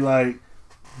very like,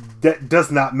 that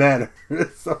does not matter.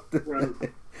 Something.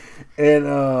 Right. And,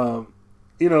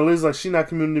 Liz's like, she's not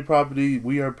community property.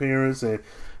 We are parents. And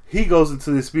he goes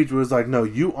into this speech where it's like, no,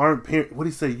 you aren't parents. What do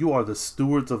you say? You are the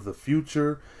stewards of the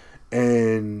future.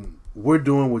 And we're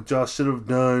doing what y'all should have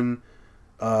done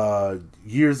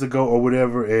years ago or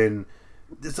whatever. And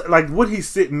it's like what he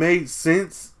said made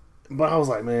sense. But I was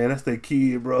like, man, that's their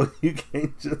kid, bro. You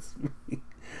can't just...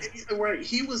 Right.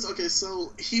 He was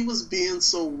being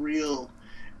so real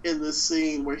in this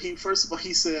scene where first of all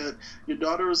he said, your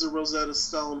daughter is a Rosetta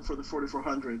Stone for the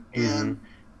 4400, and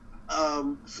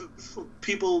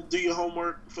people do your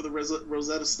homework for the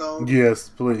Rosetta Stone. Yes,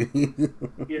 please.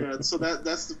 Yeah, so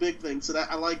that's the big thing. So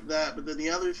that I like that. But then the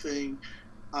other thing,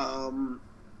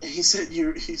 he said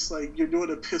he's like you're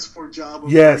doing a piss poor job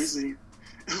of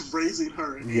raising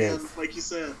her. Yes. And like you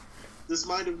said, this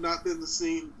might have not been the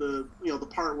scene, the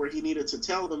part where he needed to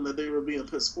tell them that they were being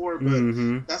piss poor,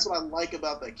 but that's what I like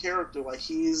about that character. Like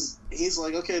he's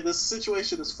like, okay, this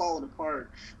situation is falling apart,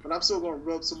 but I'm still gonna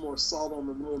rub some more salt on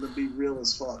the wound and be real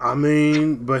as fuck. I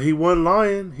mean, but he wasn't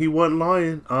lying. He wasn't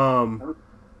lying.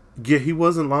 Yeah, he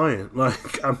wasn't lying.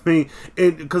 Like, I mean,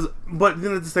 but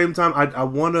then at the same time, I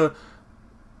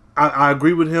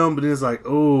agree with him, but then it's like,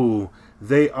 oh,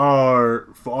 they are,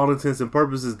 for all intents and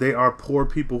purposes, they are poor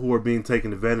people who are being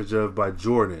taken advantage of by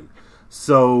Jordan.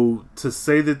 So to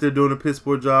say that they're doing a piss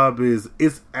poor job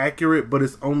it's accurate, but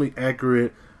it's only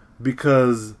accurate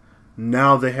because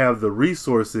now they have the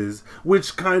resources,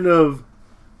 which kind of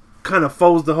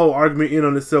folds the whole argument in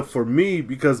on itself for me,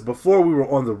 because before we were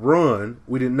on the run,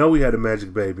 we didn't know we had a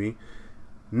magic baby.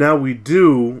 Now we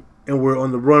do, and we're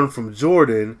on the run from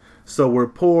Jordan. So we're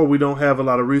poor, we don't have a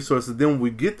lot of resources. Then when we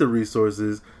get the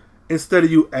resources, instead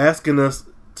of you asking us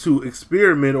to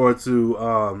experiment or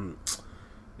to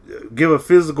give a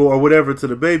physical or whatever to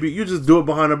the baby, you just do it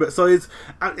behind our back. So it's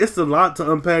a lot to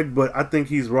unpack, but I think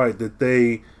he's right that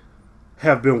they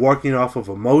have been working off of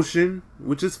emotion,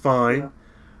 which is fine. Yeah.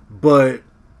 But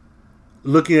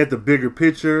looking at the bigger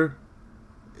picture,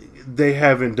 they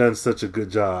haven't done such a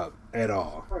good job at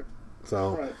all. Right.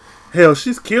 So... Right. Hell,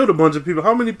 she's killed a bunch of people.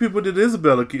 How many people did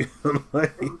Isabella kill?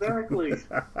 Exactly.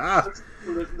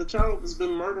 The child has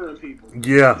been murdering people.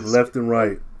 Yeah, left and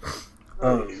right.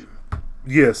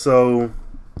 Yeah, so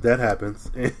that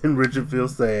happens. And Richard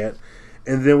feels sad.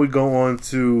 And then we go on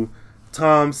to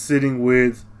Tom sitting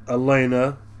with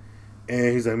Elena.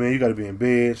 And he's like, man, you got to be in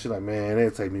bed. She's like, man,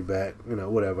 they'll take me back.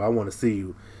 Whatever. I want to see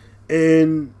you.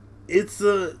 And it's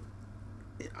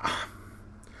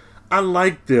I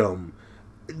like them.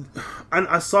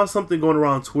 I saw something going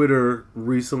around Twitter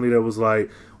recently that was like,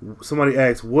 somebody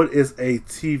asked, what is a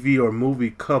TV or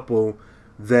movie couple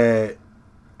that,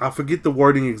 I forget the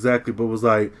wording exactly, but it was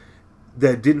like,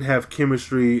 that didn't have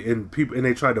chemistry and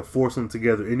they tried to force them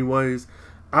together anyways.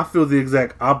 I feel the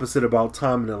exact opposite about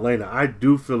Tom and Elena. I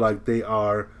do feel like they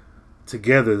are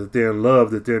together, that they're in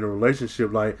love, that they're in a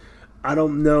relationship. Like, I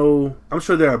don't know, I'm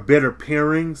sure there are better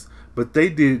pairings, but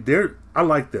I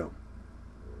like them.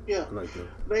 Yeah,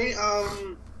 they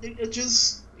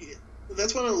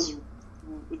that's one of those.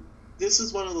 This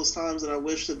is one of those times that I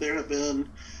wish that there had been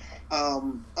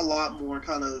a lot more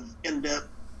kind of in depth,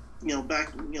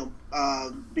 back,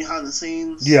 behind the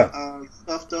scenes,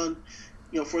 stuff done,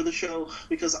 for the show,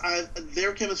 because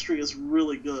their chemistry is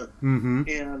really good,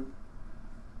 and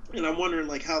I'm wondering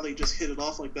like how they just hit it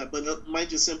off like that, but it might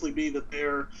just simply be that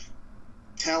they're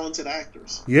talented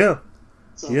actors. Yeah,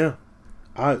 yeah.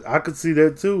 I could see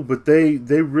that too, but they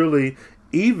really,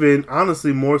 even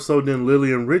honestly more so than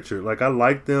Lily and Richard. Like, I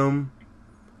like them,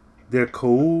 they're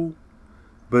cool,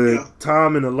 but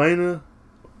Tom and Elena,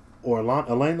 or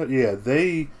Elena, yeah,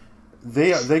 they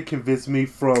convinced me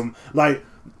from, like,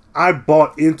 I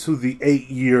bought into the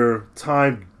 8-year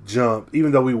time jump,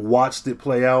 even though we watched it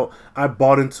play out. I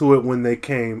bought into it when they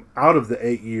came out of the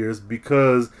 8 years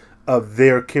because of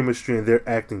their chemistry and their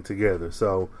acting together.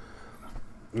 So.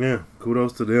 Yeah,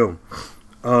 kudos to them.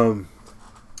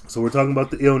 So we're talking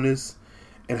about the illness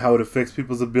and how it affects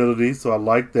people's abilities. So I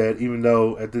like that, even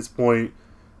though at this point,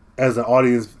 as an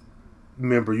audience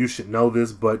member, you should know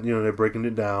this, but they're breaking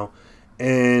it down.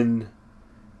 And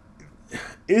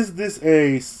is this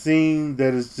a scene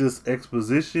that is just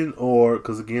exposition, or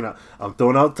because again, I'm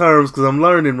throwing out terms because I'm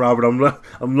learning, Robert.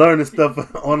 I'm learning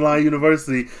stuff online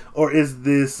university, or is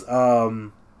this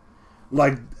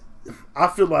like, I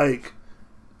feel like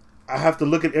I have to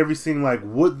look at every scene like,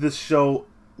 would this show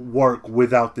work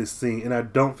without this scene? And I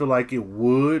don't feel like it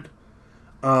would.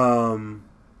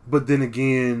 But then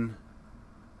again,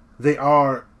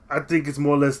 I think it's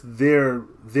more or less their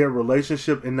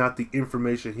relationship and not the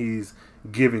information he's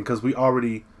giving, because we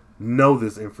already know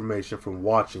this information from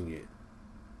watching it.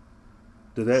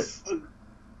 Did that?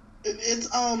 It's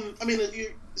I mean,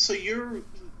 you're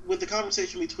with the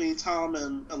conversation between Tom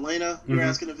and Elena, you're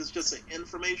asking if it's just an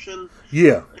information,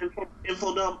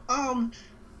 info dump.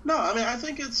 No, I mean, I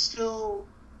think it's still.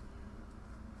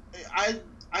 I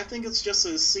think it's just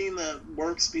a scene that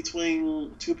works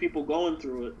between two people going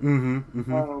through it.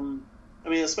 I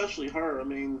mean, especially her. I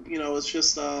mean, it's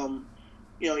just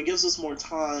it gives us more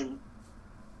time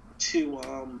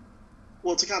to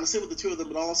well, to kind of sit with the two of them,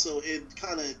 but also it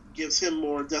kind of gives him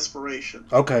more desperation.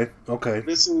 Okay.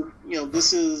 This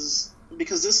is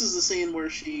because this is the scene where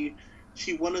she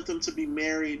wanted them to be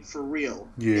married for real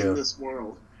in this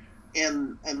world,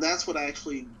 and that's what I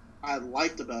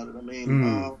liked about it. I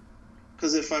mean,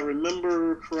 because if I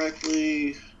remember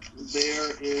correctly,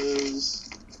 there is.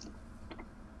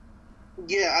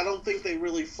 Yeah, I don't think they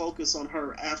really focus on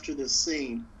her after this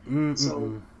scene.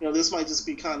 So, this might just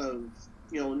be kind of,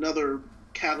 another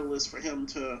catalyst for him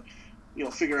to,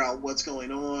 figure out what's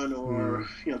going on or,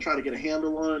 try to get a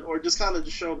handle on it or just kind of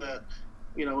to show that,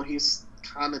 he's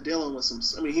kind of dealing with some,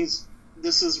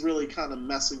 this is really kind of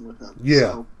messing with him.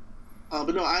 Yeah. So,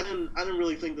 but no, I didn't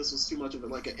really think this was too much of it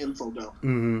like an info dump.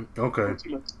 Okay.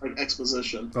 Too much like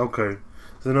exposition. Okay.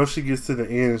 So she gets to the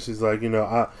end and she's like,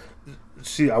 I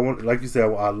want, like you said,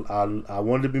 I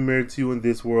wanted to be married to you in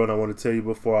this world. I want to tell you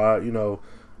before I,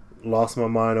 lost my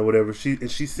mind or whatever. She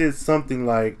said something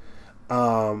like,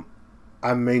 I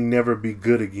may never be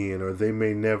good again, or they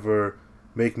may never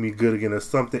make me good again, or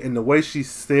something. And the way she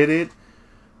said it,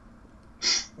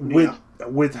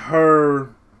 with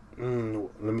her,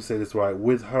 let me say this right,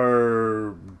 with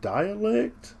her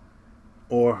dialect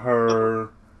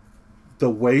or the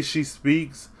way she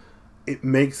speaks. It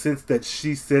makes sense that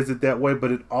she says it that way,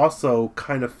 but it also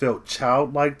kind of felt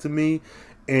childlike to me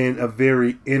in a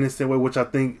very innocent way, which I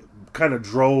think kind of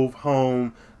drove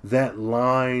home that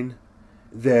line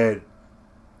that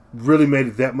really made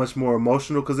it that much more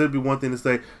emotional. Because it'd be one thing to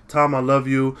say, Tom, I love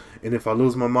you, and if I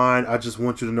lose my mind, I just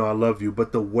want you to know I love you.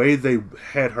 But the way they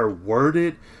had her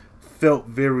worded felt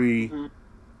very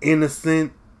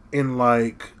innocent and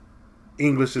like,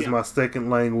 English is my second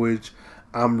language.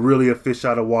 I'm really a fish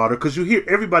out of water. Because you hear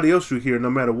everybody else you hear, no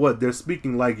matter what, they're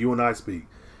speaking like you and I speak.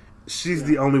 She's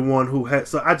the only one who had.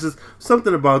 So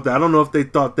something about that. I don't know if they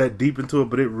thought that deep into it,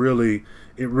 but it really,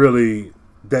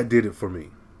 that did it for me.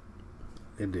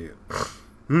 It did.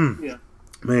 Yeah.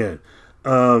 Man.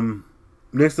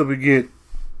 Next up we get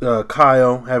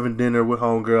Kyle having dinner with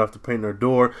homegirl after painting her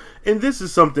door. And this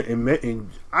is something,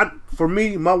 for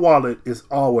me, my wallet is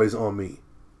always on me.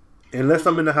 Unless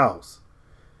I'm in the house.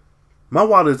 My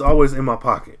wallet is always in my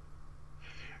pocket.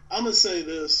 I'm going to say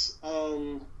this.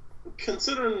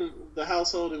 Considering the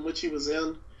household in which he was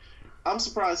in, I'm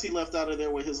surprised he left out of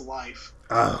there with his life.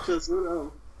 Because,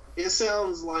 it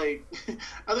sounds like...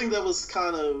 I think that was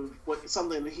kind of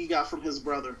something that he got from his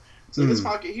brother. So his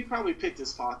pocket, he probably picked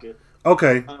his pocket.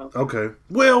 Okay. Okay.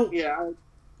 Well... Yeah,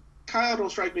 Kyle don't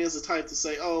strike me as the type to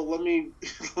say, "Oh, let me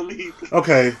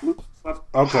okay, my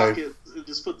pocket and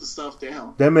just put the stuff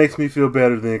down." That makes me feel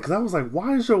better then, because I was like,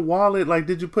 "Why is your wallet like?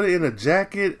 Did you put it in a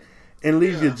jacket and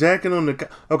leave your jacket on the?"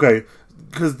 Okay,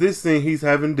 because this thing he's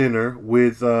having dinner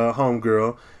with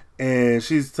homegirl, and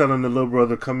she's telling the little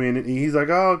brother come in and eat. He's like,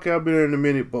 "Oh, okay, I'll be there in a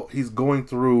minute," but he's going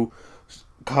through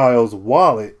Kyle's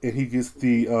wallet and he gets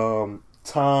the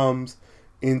Tom's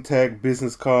intact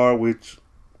business card, which.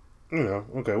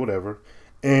 Okay, whatever.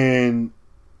 And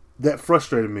that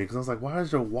frustrated me because I was like, why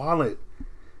is your wallet?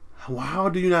 How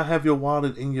do you not have your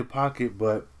wallet in your pocket?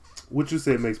 But what you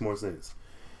said makes more sense.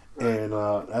 And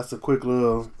that's a quick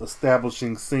little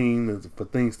establishing scene for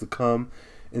things to come.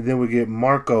 And then we get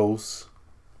Marcos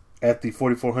at the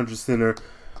 4400 Center.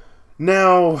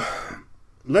 Now,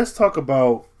 let's talk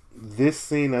about this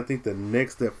scene. I think the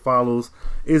next that follows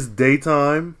is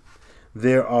daytime.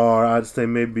 There are, I'd say,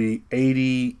 maybe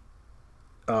 80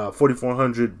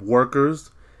 4,400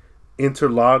 workers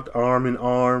interlocked arm in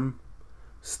arm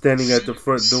standing at the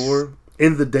front door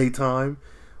in the daytime.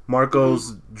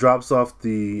 Marcos drops off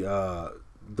the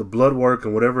blood work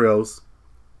and whatever else,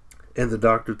 and the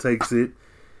doctor takes it.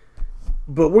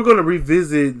 But we're going to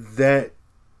revisit that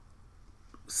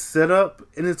setup,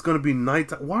 and it's going to be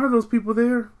nighttime. Why are those people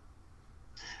there?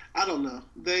 I don't know.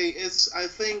 I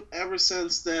think ever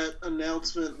since that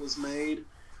announcement was made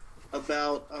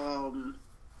about the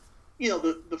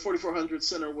 4400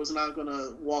 Center was not going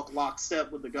to walk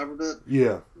lockstep with the government.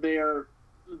 Yeah, they're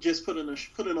just putting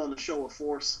on a show of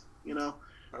force, and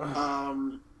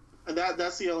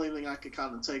that's the only thing I could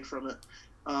kind of take from it.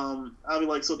 I'll be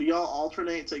like, so do y'all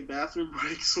alternate, take bathroom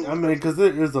breaks? I mean, because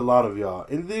there's a lot of y'all,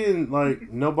 and then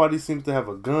like nobody seems to have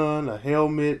a gun, a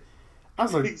helmet. I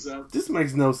was like, exactly. This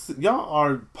makes no sense. Y'all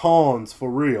are pawns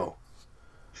for real.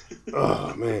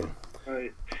 Oh man.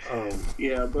 Right.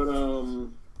 Yeah, but no,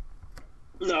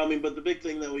 I mean, but the big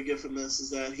thing that we get from this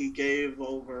is that he handed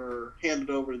over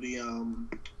the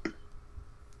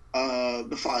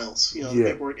files, the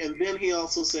paperwork, and then he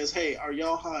also says, "Hey, are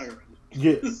y'all hiring?"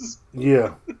 Yeah,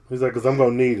 yeah. He's like, "Cause I'm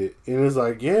gonna need it," and it's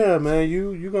like, "Yeah, man,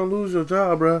 you gonna lose your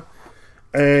job, bro."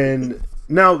 And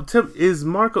Now, Tim, is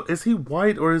Marco, is he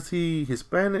white or is he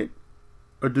Hispanic?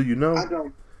 Or do you know?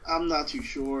 I'm not too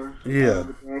sure. Yeah.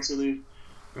 To be honest with you.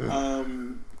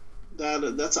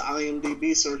 That's an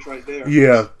IMDb search right there.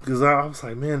 Yeah, because I was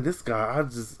like, man, this guy, I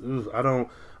don't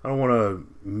want to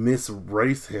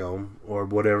misrace him or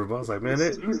whatever. But I was like, man,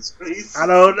 I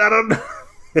don't know.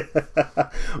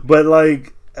 But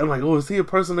like, I'm like, oh, is he a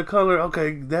person of color?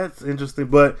 Okay, that's interesting.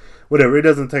 But whatever, it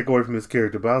doesn't take away from his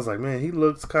character. But I was like, man, he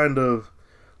looks kind of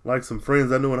like some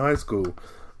friends I knew in high school.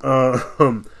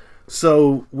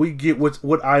 So we get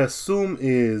what I assume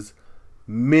is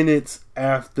minutes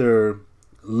after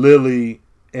Lily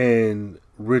and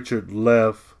Richard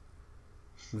left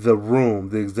the room,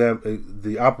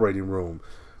 the operating room.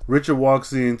 Richard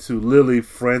walks into Lily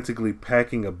frantically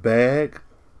packing a bag.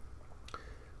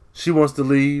 She wants to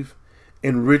leave.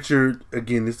 And Richard,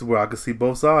 again, this is where I can see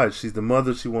both sides. She's the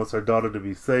mother. She wants her daughter to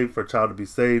be safe, her child to be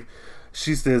safe.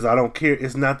 She says, I don't care.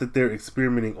 It's not that they're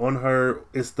experimenting on her.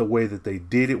 It's the way that they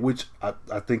did it, which I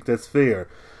think that's fair.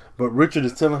 But Richard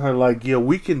is telling her, like, yeah,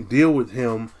 we can deal with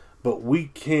him, but we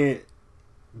can't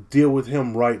deal with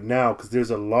him right now because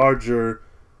there's a larger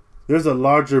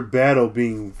battle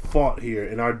being fought here,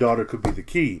 and our daughter could be the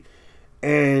key.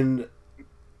 And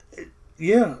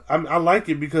yeah, I like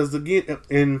it because, again,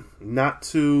 and not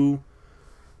to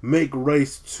make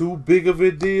race too big of a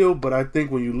deal, but I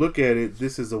think when you look at it,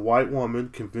 this is a white woman,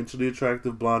 conventionally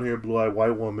attractive, blonde-haired, blue-eyed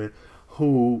white woman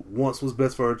who wants what's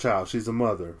best for her child. She's a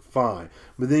mother, fine.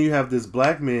 But then you have this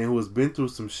black man who has been through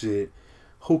some shit,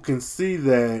 who can see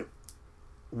that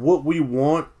what we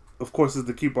want, of course, is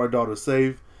to keep our daughter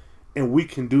safe, and we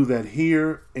can do that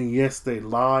here. And yes, they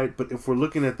lied, but if we're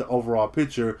looking at the overall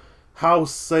picture, how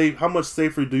much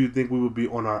safer do you think we would be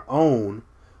on our own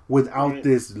without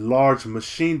this large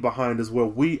machine behind us, where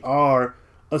we are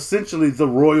essentially the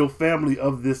royal family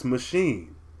of this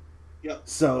machine? Yep.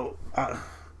 So, that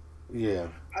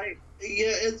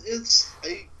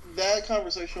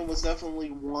conversation was definitely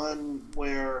one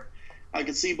where I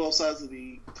could see both sides of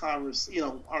the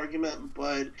argument,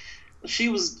 but she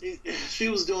was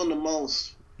doing the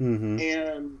most,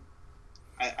 and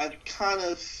I kind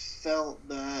of felt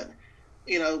that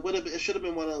it should have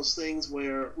been one of those things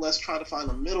where let's try to find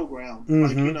a middle ground.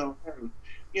 Like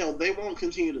they won't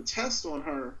continue to test on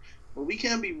her, but we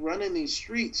can't be running these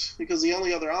streets because the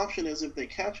only other option is if they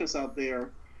catch us out there.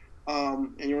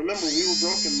 And you remember we were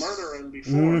Broken Murdering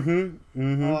before.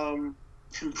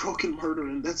 Broken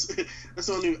Murdering, that's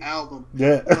our new album.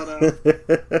 Yeah. But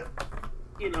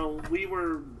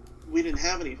we didn't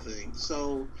have anything,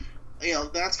 so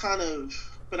that's kind of.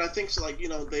 But I think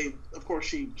they, of course,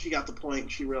 she got the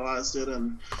point. She realized it,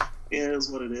 and it is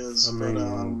what it is.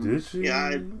 Did she?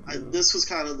 Yeah, this was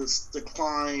kind of this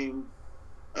decline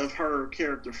of her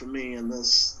character for me in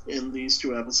these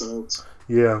two episodes.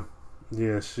 Yeah,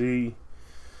 she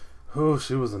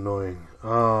was annoying.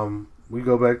 We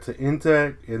go back to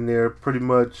Intact, and they're pretty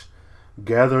much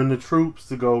gathering the troops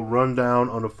to go run down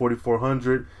on the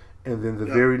 4400. And then the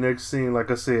very next scene,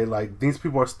 like I said, like these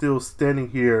people are still standing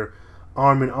here,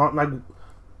 arm in arm. Like,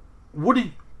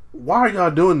 why are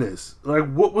y'all doing this?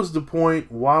 Like, what was the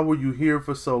point? Why were you here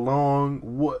for so long?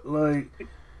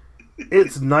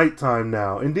 It's nighttime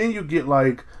now, and then you get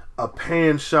like a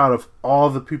pan shot of all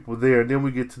the people there, and then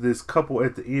we get to this couple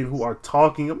at the end who are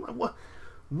talking. I'm like, what?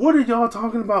 What are y'all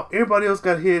talking about? Everybody else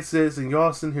got headsets, and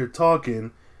y'all sitting here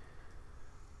talking.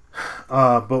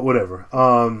 But whatever.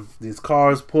 These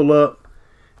cars pull up,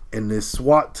 and this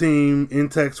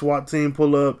Intact SWAT team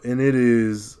pull up, and it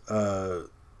is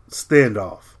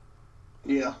standoff.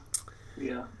 Yeah.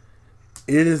 It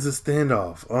is a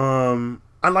standoff.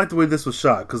 I like the way this was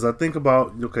shot, because I think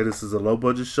about, okay, this is a low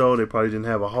budget show. They probably didn't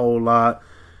have a whole lot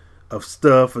of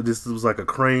stuff. This was like a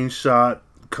crane shot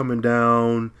coming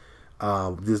down.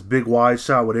 This big wide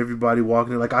shot with everybody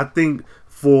walking in. Like, I think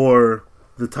for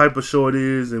the type of show it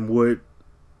is and what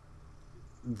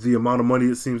the amount of money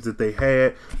it seems that they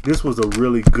had, this was a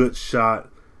really good shot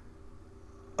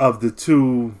of the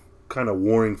two kind of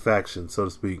warring factions, so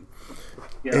to speak.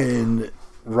 Yeah. And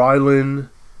Ryland,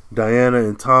 Diana,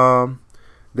 and Tom,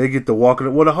 they get to walking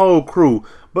up. Well, the whole crew.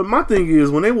 But my thing is,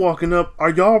 when they walking up,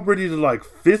 are y'all ready to like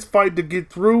fist fight to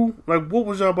get through? Like, what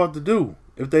was y'all about to do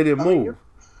if they didn't move?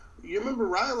 You remember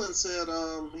Ryland said,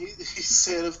 he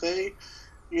said if they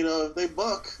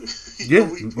buck. You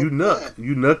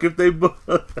nuck if they buck.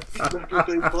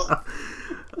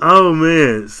 Oh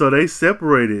man! So they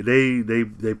separated.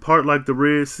 They part like the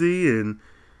Red Sea, and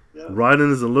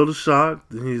Ryland is a little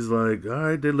shocked. And he's like, "All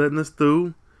right, they're letting us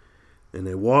through." And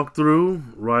they walk through.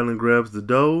 Ryland grabs the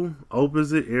door,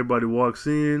 opens it. Everybody walks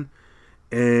in,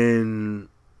 and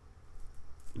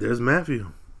there's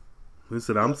Matthew. He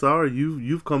said, "I'm sorry,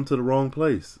 you've come to the wrong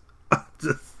place."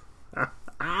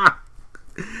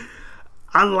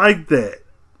 I like that.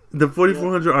 The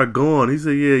 4,400 are gone. He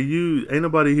said, "Yeah, you ain't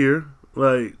nobody here.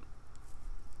 Like,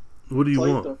 what do you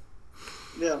want?" Them.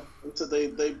 Yeah, so they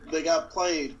got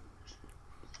played.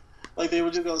 Like they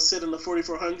were just gonna sit in the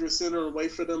 4,400 center and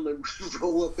wait for them to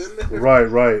roll up in there.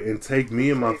 Right, and take me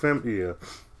and my family. Yeah.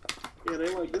 Yeah,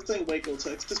 they like, this ain't Waco,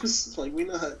 Texas. Like, we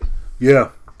not. Yeah.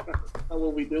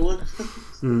 What we doing?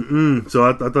 So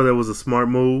I thought that was a smart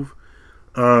move.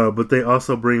 But they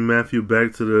also bring Matthew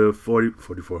back to the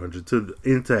 4,400 to the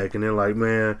intact, and they're like,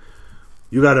 "Man,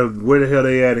 you gotta, where the hell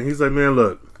they at?" And he's like, "Man,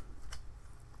 look,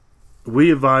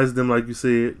 we advised them, like you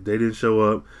said, they didn't show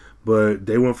up, but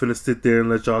they weren't finna sit there and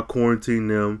let y'all quarantine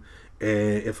them.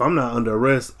 And if I'm not under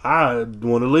arrest, I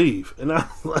want to leave." And I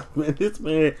was like, "Man, this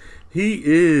man, he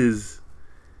is."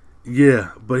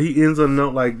 Yeah, but he ends on a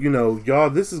note like, y'all,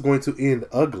 this is going to end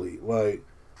ugly. Like,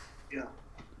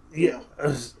 yeah.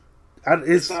 It's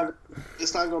not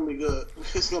going to be good.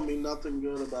 It's going to be nothing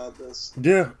good about this.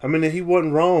 Yeah, I mean, he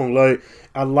wasn't wrong. Like,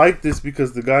 I like this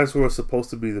because the guys who are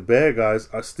supposed to be the bad guys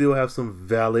still have some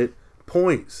valid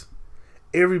points.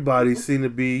 Everybody seemed to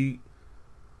be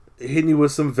hitting you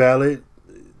with some valid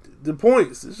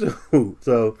points.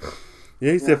 So,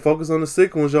 yeah, he said, focus on the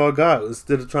sick ones y'all got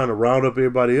instead of trying to round up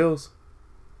everybody else.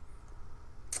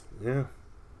 Yeah,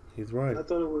 he's right. I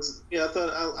thought it was,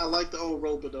 I like the old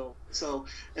Roper though. So,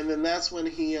 and then that's when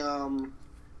he, I'm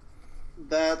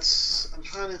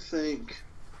trying to think.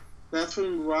 That's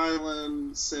when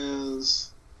Ryland says,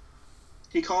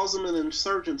 he calls them an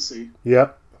insurgency.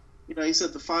 Yep. He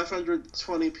said the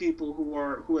 520 people who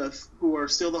are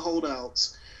still the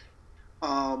holdouts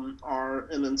are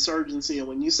an insurgency, and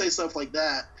when you say stuff like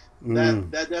that, that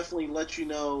definitely lets you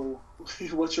know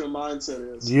what your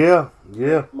mindset is. Yeah.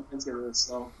 Mindset is,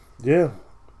 so. Yeah,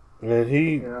 and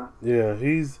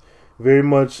he's very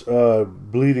much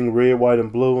bleeding red, white,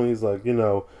 and blue, and he's like,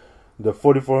 the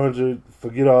 4,400,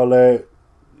 forget all that.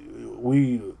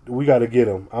 We got to get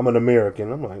them. I'm an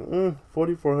American. I'm like,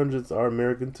 4,400s are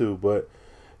American too, but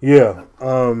yeah.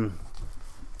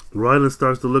 Ryland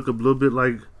starts to look a little bit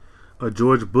like a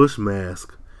George Bush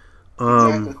mask.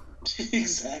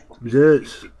 Exactly.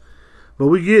 Yes. But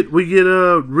we get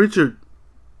Richard,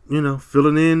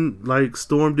 filling in like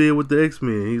Storm did with the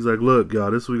X-Men. He's like, "Look, y'all,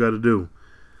 this is what we got to do.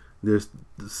 There's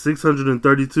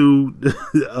 632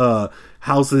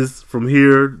 houses from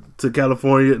here to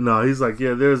California." No, he's like,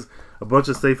 "Yeah, there's a bunch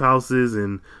of safe houses,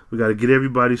 and we got to get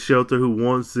everybody shelter who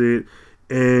wants it."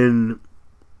 And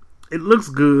it looks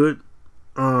good.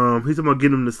 He's talking about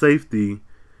getting them to safety.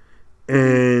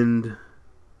 And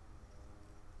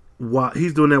while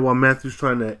he's doing that, while Matthew's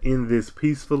trying to end this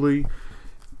peacefully,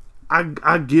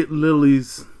 I get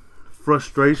Lily's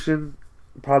frustration,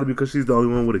 probably because she's the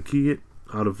only one with a kid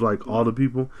out of like all the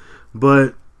people.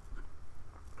 But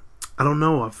I don't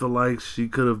know. I feel like she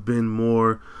could have been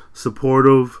more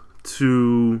supportive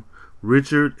to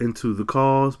Richard and to the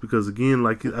cause, because again,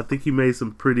 like, I think he made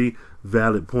some pretty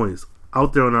valid points.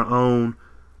 Out there on our own,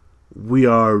 we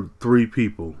are 3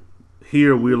 people.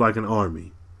 Here, we're like an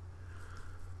army.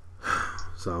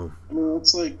 So, I mean,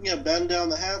 it's like, batten down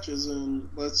the hatches and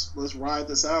let's ride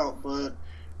this out. But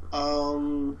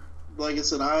like I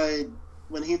said,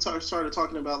 when he started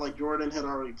talking about like Jordan had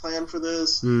already planned for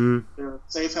this, there are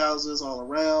safe houses all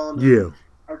around. Yeah,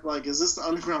 I was like, is this the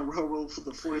Underground Railroad for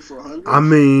the 4,400? I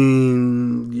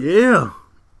mean, yeah.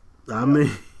 I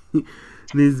mean,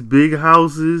 these big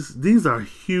houses, these are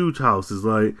huge houses.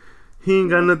 Like, he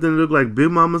ain't got nothing to look like Big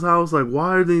Mama's house. Like,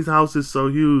 why are these houses so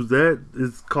huge? That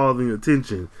is calling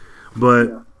attention.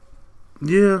 But,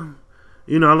 yeah.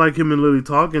 I like him and Lily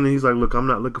talking, and he's like, "Look, I'm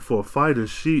not looking for a fight." And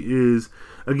she is,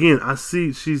 again, I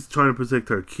see she's trying to protect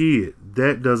her kid.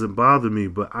 That doesn't bother me,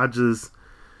 but I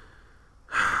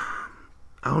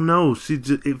don't know.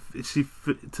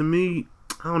 To me,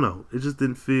 I don't know. It just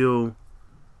didn't feel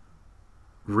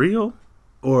real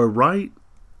or right.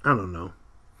 I don't know.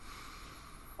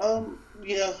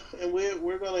 Yeah, and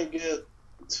we're gonna get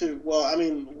to, well, I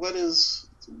mean,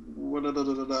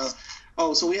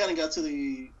 oh, so we hadn't got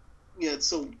to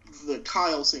so the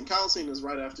Kyle scene. Kyle scene is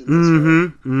right after this,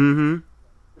 right?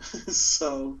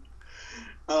 So,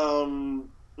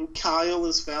 Kyle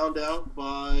is found out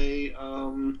by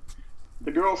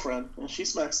the girlfriend, and she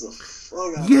smacks the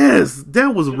fuck out of him. Yes,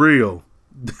 that was real.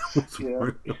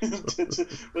 Real.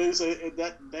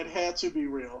 that had to be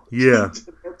real. Yeah.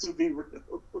 That had to be real.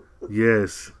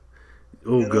 Yes.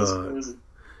 Oh, God.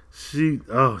 She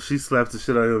slaps the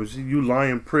shit out of him. You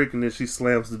lying prick, and then she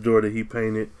slams the door that he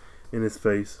painted in his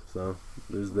face. So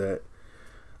there's that.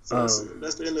 So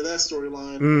that's the end of that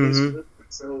storyline. Mm-hmm.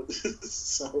 So,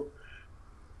 so,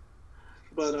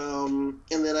 but and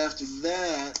then after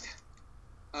that,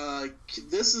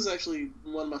 this is actually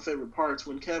one of my favorite parts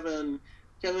when Kevin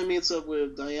meets up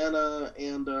with Diana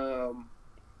and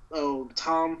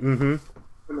Tom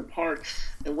in the park,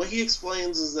 and what he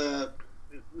explains is that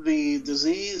the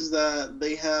disease that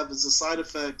they have is a side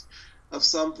effect of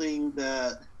something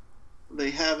that they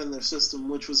have in their system,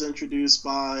 which was introduced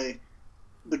by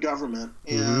the government,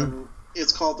 and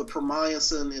it's called the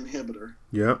promyosin inhibitor.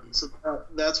 Yep. So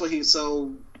that's what he.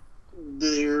 So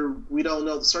there, we don't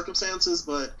know the circumstances,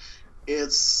 but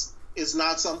it's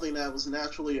not something that was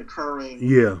naturally occurring.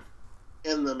 Yeah.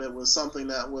 In them, it was something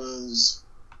that was,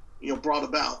 brought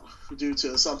about due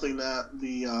to something that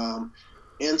the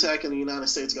Intac and the United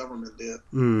States government did.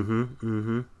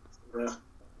 Yeah.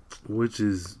 Which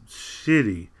is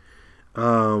shitty.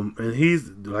 And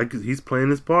he's playing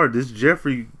his part. This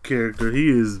Jeffrey character, he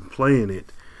is playing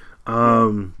it.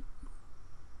 Yeah,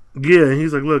 and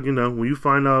he's like, look, when you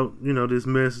find out, this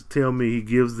mess, tell me. He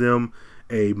gives them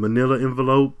a manila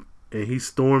envelope, and he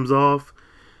storms off.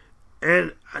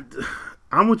 And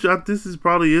I'm with you. This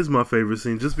probably is my favorite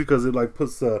scene, just because it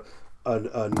puts a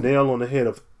nail on the head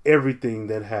of everything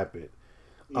that happened.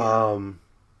 Yeah.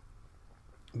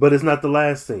 But it's not the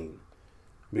last scene.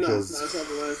 Because... No, it's not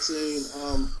the last scene.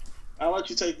 I'll let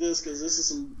you take this because this is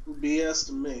some BS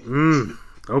to me.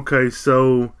 Okay,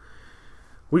 so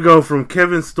we go from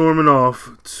Kevin storming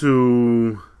off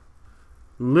to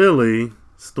Lily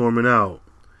storming out.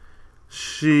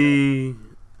 She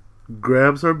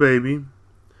grabs her baby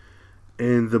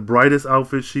in the brightest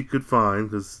outfit she could find,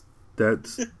 because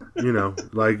that's,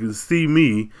 see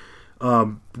me,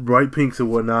 bright pinks and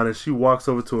whatnot, and she walks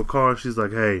over to a car and she's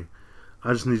like, hey,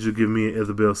 I just need you to give me and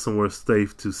Isabel somewhere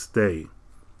safe to stay.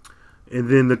 And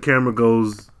then the camera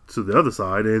goes to the other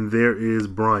side, and there is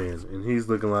Brian, and he's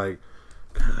looking like,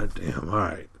 God damn, all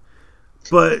right.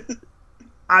 But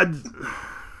I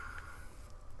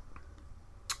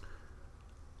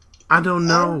don't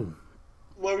know.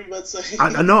 What were you about to say?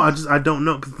 I know. I don't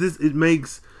know, because it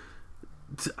makes.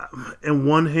 In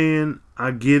one hand,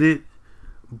 I get it,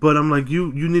 but I'm like,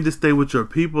 you need to stay with your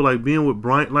people. Like being with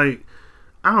Brian,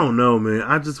 I don't know, man.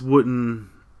 I just wouldn't.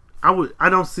 I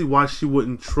don't see why she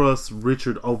wouldn't trust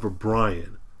Richard over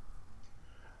Brian.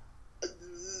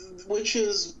 Which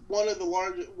is one of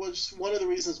the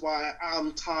reasons why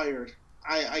I'm tired.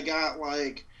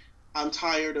 I'm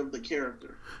tired of the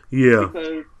character. Yeah.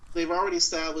 Because they've already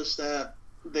established that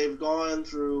they've gone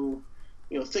through,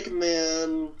 thick and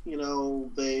thin.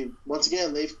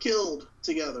 They've killed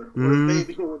together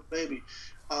with baby.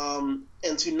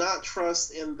 And to not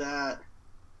trust in that.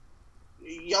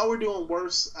 Y'all were doing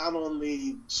worse out on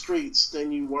the streets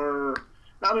than you were.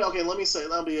 Okay, let me say,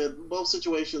 both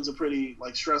situations are pretty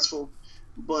stressful,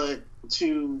 but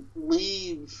to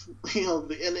leave,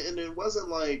 and it wasn't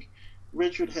like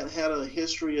Richard had a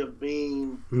history of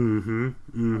being on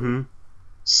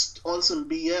some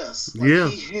BS.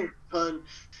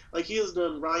 He has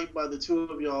done right by the two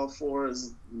of y'all for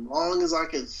as long as I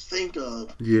could think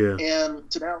of. Yeah, and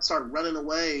to now start running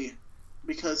away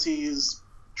because he's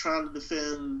trying to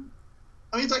defend.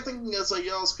 It's thinking as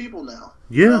y'all's people now.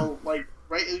 Yeah.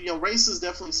 Race is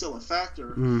definitely still a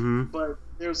factor, but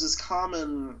there's this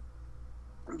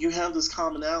you have this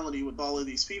commonality with all of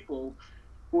these people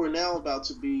who are now about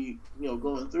to be,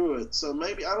 going through it. So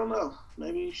maybe, I don't know,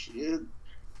 maybe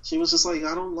she was just like,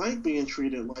 I don't like being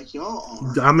treated like y'all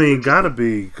are. Gotta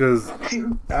be, because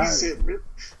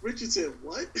Richard said,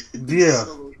 what? Yeah,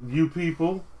 you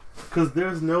people, because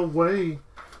there's no way.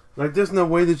 There's no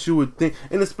way that you would think,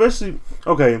 and especially,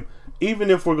 okay,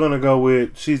 even if we're going to go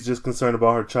with she's just concerned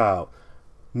about her child,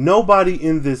 nobody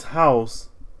in this house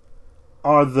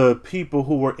are the people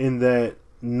who were in that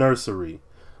nursery.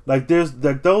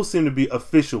 Those seem to be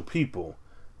official people.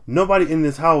 Nobody in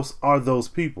this house are those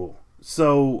people.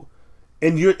 So,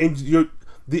 and you're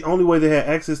the only way they had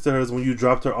access to her is when you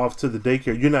dropped her off to the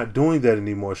daycare. You're not doing that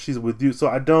anymore. She's with you. So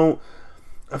I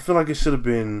feel like it shouldn't have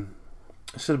been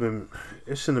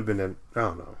that. I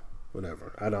don't know.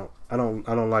 Whatever. I don't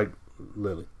like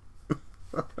Lily.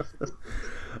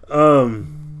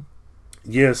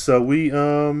 Yeah, so we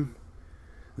then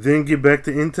get back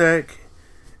to Intac,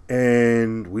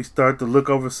 and we start to look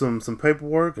over some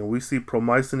paperwork, and we see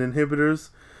promycin inhibitors.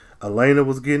 Elena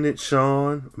was getting it,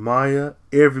 Sean, Maya,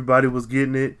 everybody was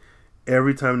getting it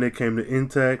every time they came to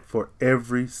Intac for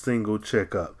every single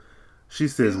checkup. She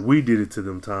says, we did it to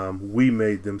them, Tom. We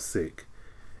made them sick.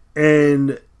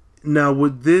 And now,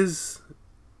 would this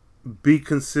be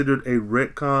considered a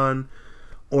retcon,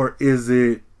 or is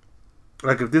it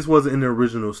like if this wasn't in the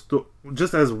original story,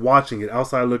 just as watching it,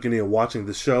 outside looking in, watching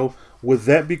the show, would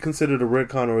that be considered a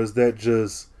retcon, or is that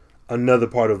just another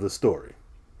part of the story?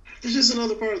 It's just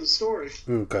another part of the story.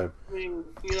 Okay. I mean,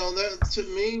 that to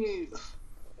me,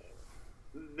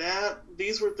 that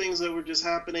these were things that were just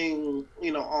happening,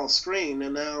 on screen,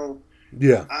 and now,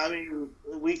 yeah. I mean,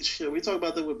 we talk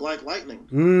about that with Black Lightning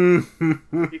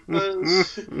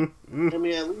because I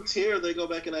mean, at least here they go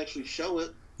back and actually show it.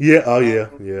 Yeah. Oh yeah.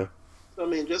 Yeah. I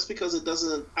mean, just because it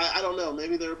doesn't, I don't know.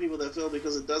 Maybe there are people that feel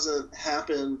because it doesn't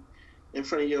happen in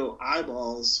front of your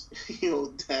eyeballs,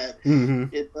 that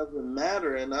it doesn't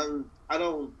matter. And I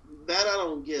don't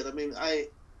get. I mean,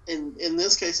 in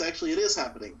this case, actually, it is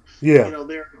happening. Yeah.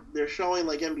 They're showing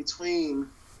like in between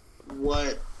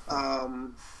what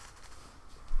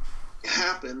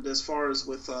happened as far as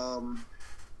with I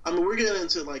mean, we're getting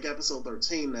into like episode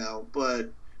 13 now,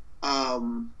 but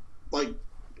like.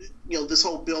 This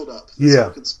whole build-up, whole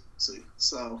conspiracy.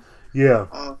 So, yeah.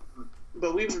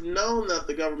 But we've known that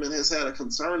the government has had a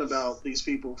concern about these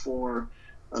people for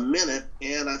a minute,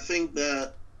 and I think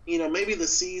that maybe the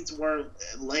seeds weren't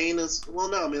laying as well.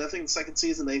 No, I mean I think the second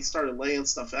season they started laying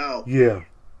stuff out. Yeah.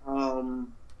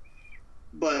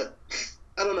 But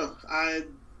I don't know. I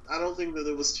don't think that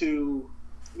it was too.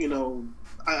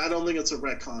 I don't think it's a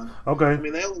retcon. Okay. I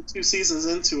mean, they're only 2 seasons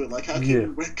into it. Like, how can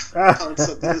you retcon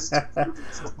something that's 2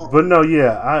 seasons long? But no,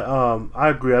 yeah, I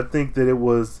agree. I think that it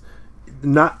was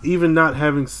not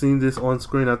having seen this on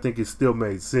screen. I think it still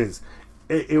made sense.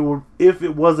 If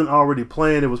it wasn't already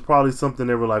planned, it was probably something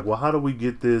they were like, well, how do we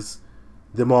get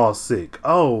them all sick?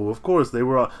 Oh, of course they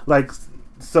were all, like.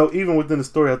 So even within the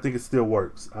story, I think it still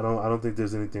works. I don't think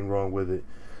there's anything wrong with it.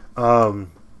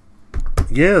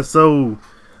 Yeah. So.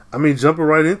 I mean, jumping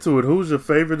right into it, who's your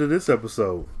favorite of this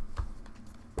episode?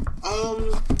 It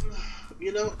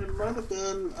might have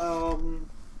been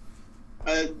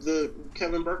the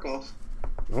Kevin Burkhoff.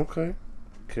 Okay,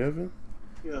 Kevin.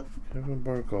 Yeah, Kevin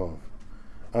Burkhoff.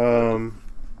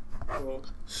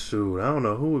 Shoot, I don't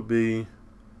know who would be.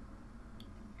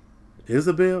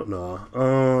 Isabel? No.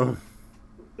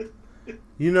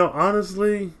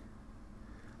 Honestly,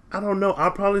 I don't know.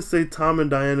 I'd probably say Tom and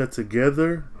Diana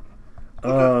together.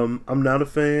 Okay. I'm not a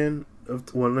fan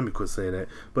of. Well, let me quit saying that.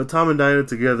 But Tom and Diana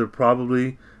together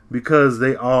probably because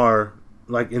they are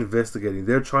like investigating.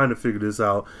 They're trying to figure this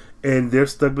out, and they're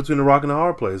stuck between a rock and a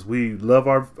hard place. We love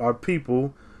our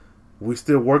people. We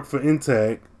still work for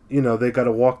Intac. They got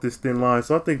to walk this thin line.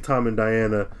 So I think Tom and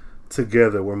Diana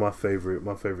together were my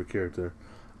favorite character.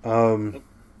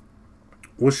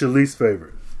 What's your least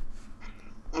favorite?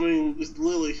 I mean, it's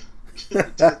Lily.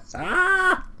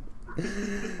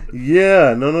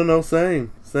 Yeah, no,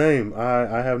 same.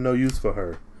 I have no use for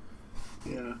her.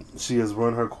 Yeah, she has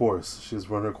run her course.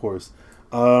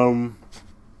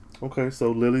 Okay,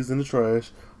 so Lily's in the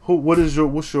trash. What's your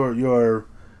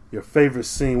favorite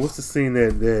scene? What's the scene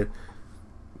that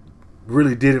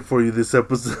really did it for you this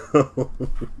episode?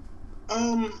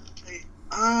 I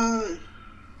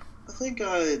think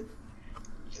to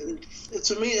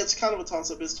me it's kind of a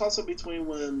toss up. It's a toss up between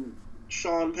when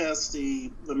Sean passed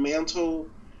the mantle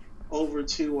over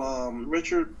to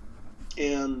Richard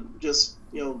and just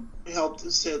told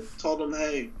him,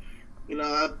 hey,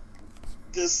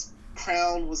 this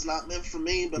crown was not meant for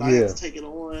me, but I had to take it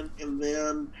on. And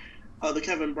then the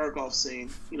Kevin Burkhoff scene,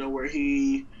 where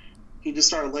he just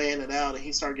started laying it out and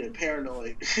he started getting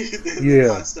paranoid.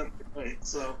 Yeah. So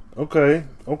okay.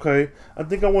 I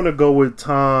think I want to go with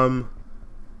Tom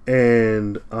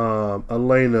and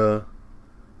Elena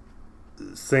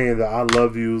saying that I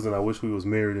love yous and I wish we was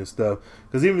married and stuff.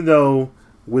 Because even though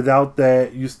without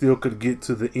that, you still could get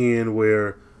to the end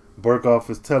where Burkhoff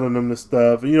is telling them the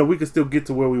stuff. We could still get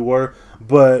to where we were.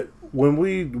 But when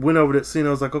we went over that scene,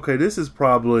 I was like, okay, this is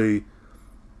probably...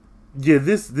 Yeah,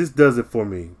 this does it for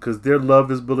me. Because their love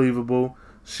is believable.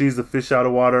 She's a fish out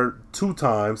of water 2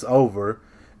 times over.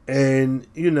 And,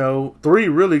 3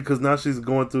 really, because now she's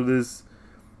going through this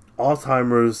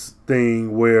Alzheimer's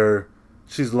thing where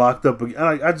she's locked up again.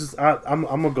 I'm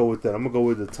gonna go with that. I'm gonna go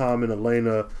with the Tom and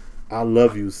Elena "I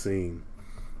love you" scene.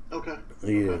 Okay. Yeah,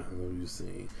 okay. I love you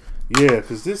scene. Yeah,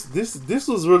 because this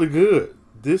was really good.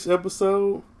 This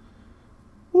episode,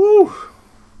 woo.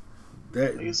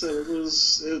 Like you said,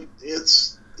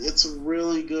 it's a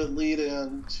really good lead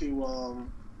in to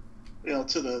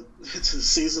to the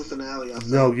season finale. I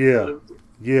think. No, yeah,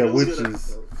 which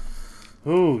is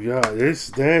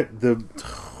it's that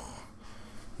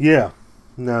yeah.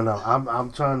 No,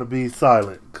 I'm trying to be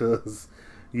silent because,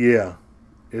 yeah,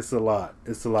 it's a lot.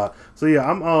 So yeah,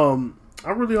 I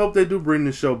really hope they do bring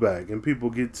the show back and people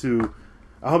get to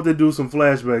I hope they do some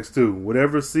flashbacks too.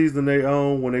 Whatever season they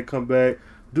own, when they come back,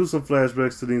 do some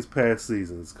flashbacks to these past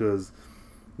seasons, because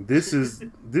this is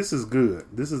good.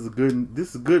 This is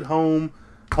good home,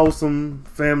 wholesome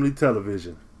family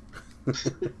television.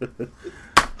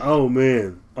 Oh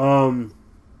man.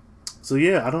 So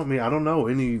yeah, I don't know.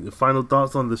 Any final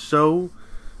thoughts on the show,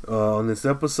 on this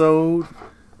episode?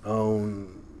 I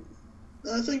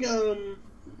think,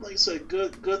 like I said,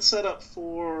 good setup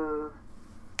for,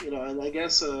 and I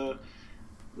guess it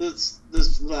was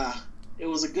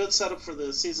a good setup for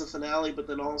the season finale, but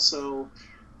then also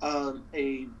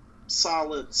a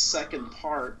solid second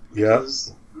part.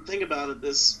 Because think about it,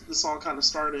 this all kind of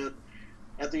started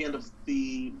at the end of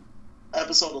the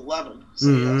episode 11.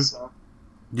 So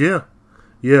yeah.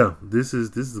 This is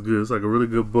good. It's like a really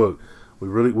good book.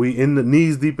 We in the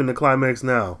knees deep in the climax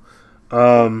now.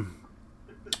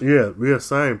 Yeah,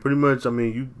 same. Pretty much. I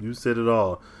mean, you said it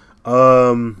all.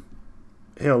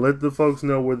 Hell, let the folks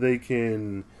know where they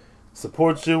can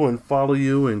support you and follow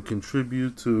you and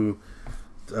contribute to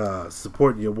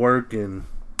support your work and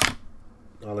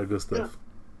all that good stuff.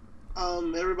 Yeah.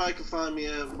 Everybody can find me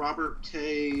at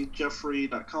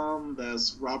robertkjeffrey.com.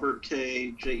 That's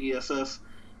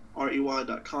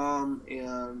robertkjeffrey.com,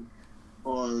 and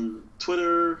on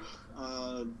Twitter,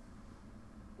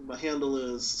 my handle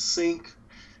is Synch,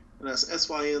 and that's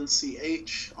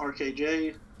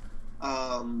SYNCHRKJ.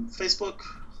 Facebook,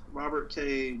 Robert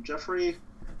K. Jeffrey,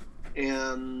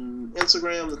 and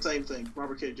Instagram, the same thing,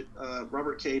 Robert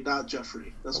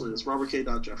K.Jeffrey. That's what it is, Robert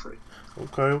K.Jeffrey.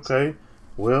 Okay.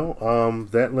 Well,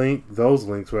 those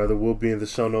links will be in the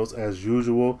show notes as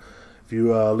usual. If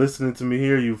you listening to me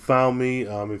here, you found me.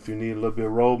 If you need a little bit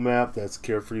of roadmap, that's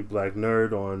Carefree Black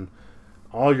Nerd on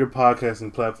all your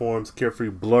podcasting platforms. Carefree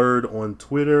Blurred on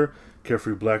Twitter.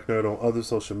 Carefree Black Nerd on other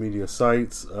social media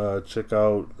sites. Check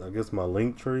out, I guess, my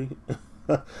Linktree.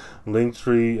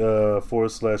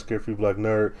 Linktree / Carefree Black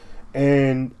Nerd.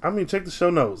 And, check the show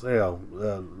notes. Hell,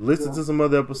 listen to some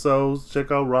other episodes.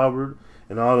 Check out Robert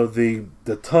and all of the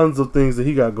tons of things that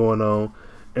he got going on.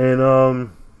 And, I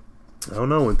don't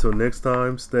know. Until next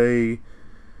time, stay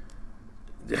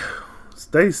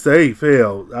safe.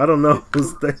 Hell, I don't know.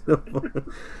 Stay healthy.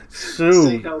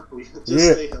 Stay healthy.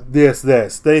 Yes,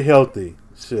 that. Stay healthy.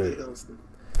 Shit.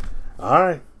 All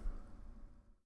right.